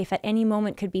your life at any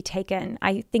moment could be taken.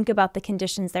 I think about the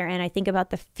conditions they're in. I think about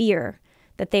the fear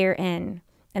that they are in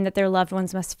and that their loved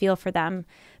ones must feel for them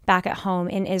back at home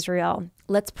in Israel.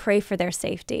 Let's pray for their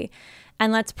safety.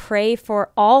 And let's pray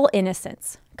for all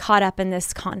innocents caught up in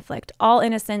this conflict. All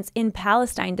innocents in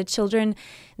Palestine, the children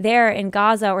there in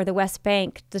Gaza or the West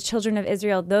Bank, the children of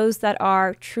Israel, those that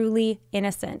are truly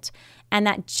innocent, and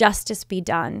that justice be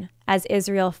done as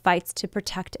Israel fights to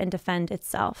protect and defend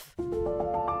itself.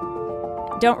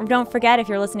 Don't forget, if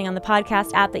you're listening on the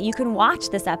podcast app, that you can watch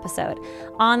this episode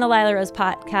on the Lila Rose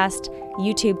Podcast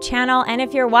YouTube channel. And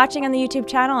if you're watching on the YouTube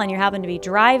channel and you happen to be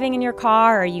driving in your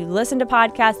car or you listen to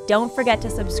podcasts, don't forget to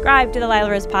subscribe to the Lila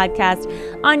Rose Podcast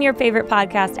on your favorite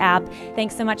podcast app.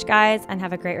 Thanks so much, guys, and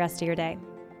have a great rest of your day.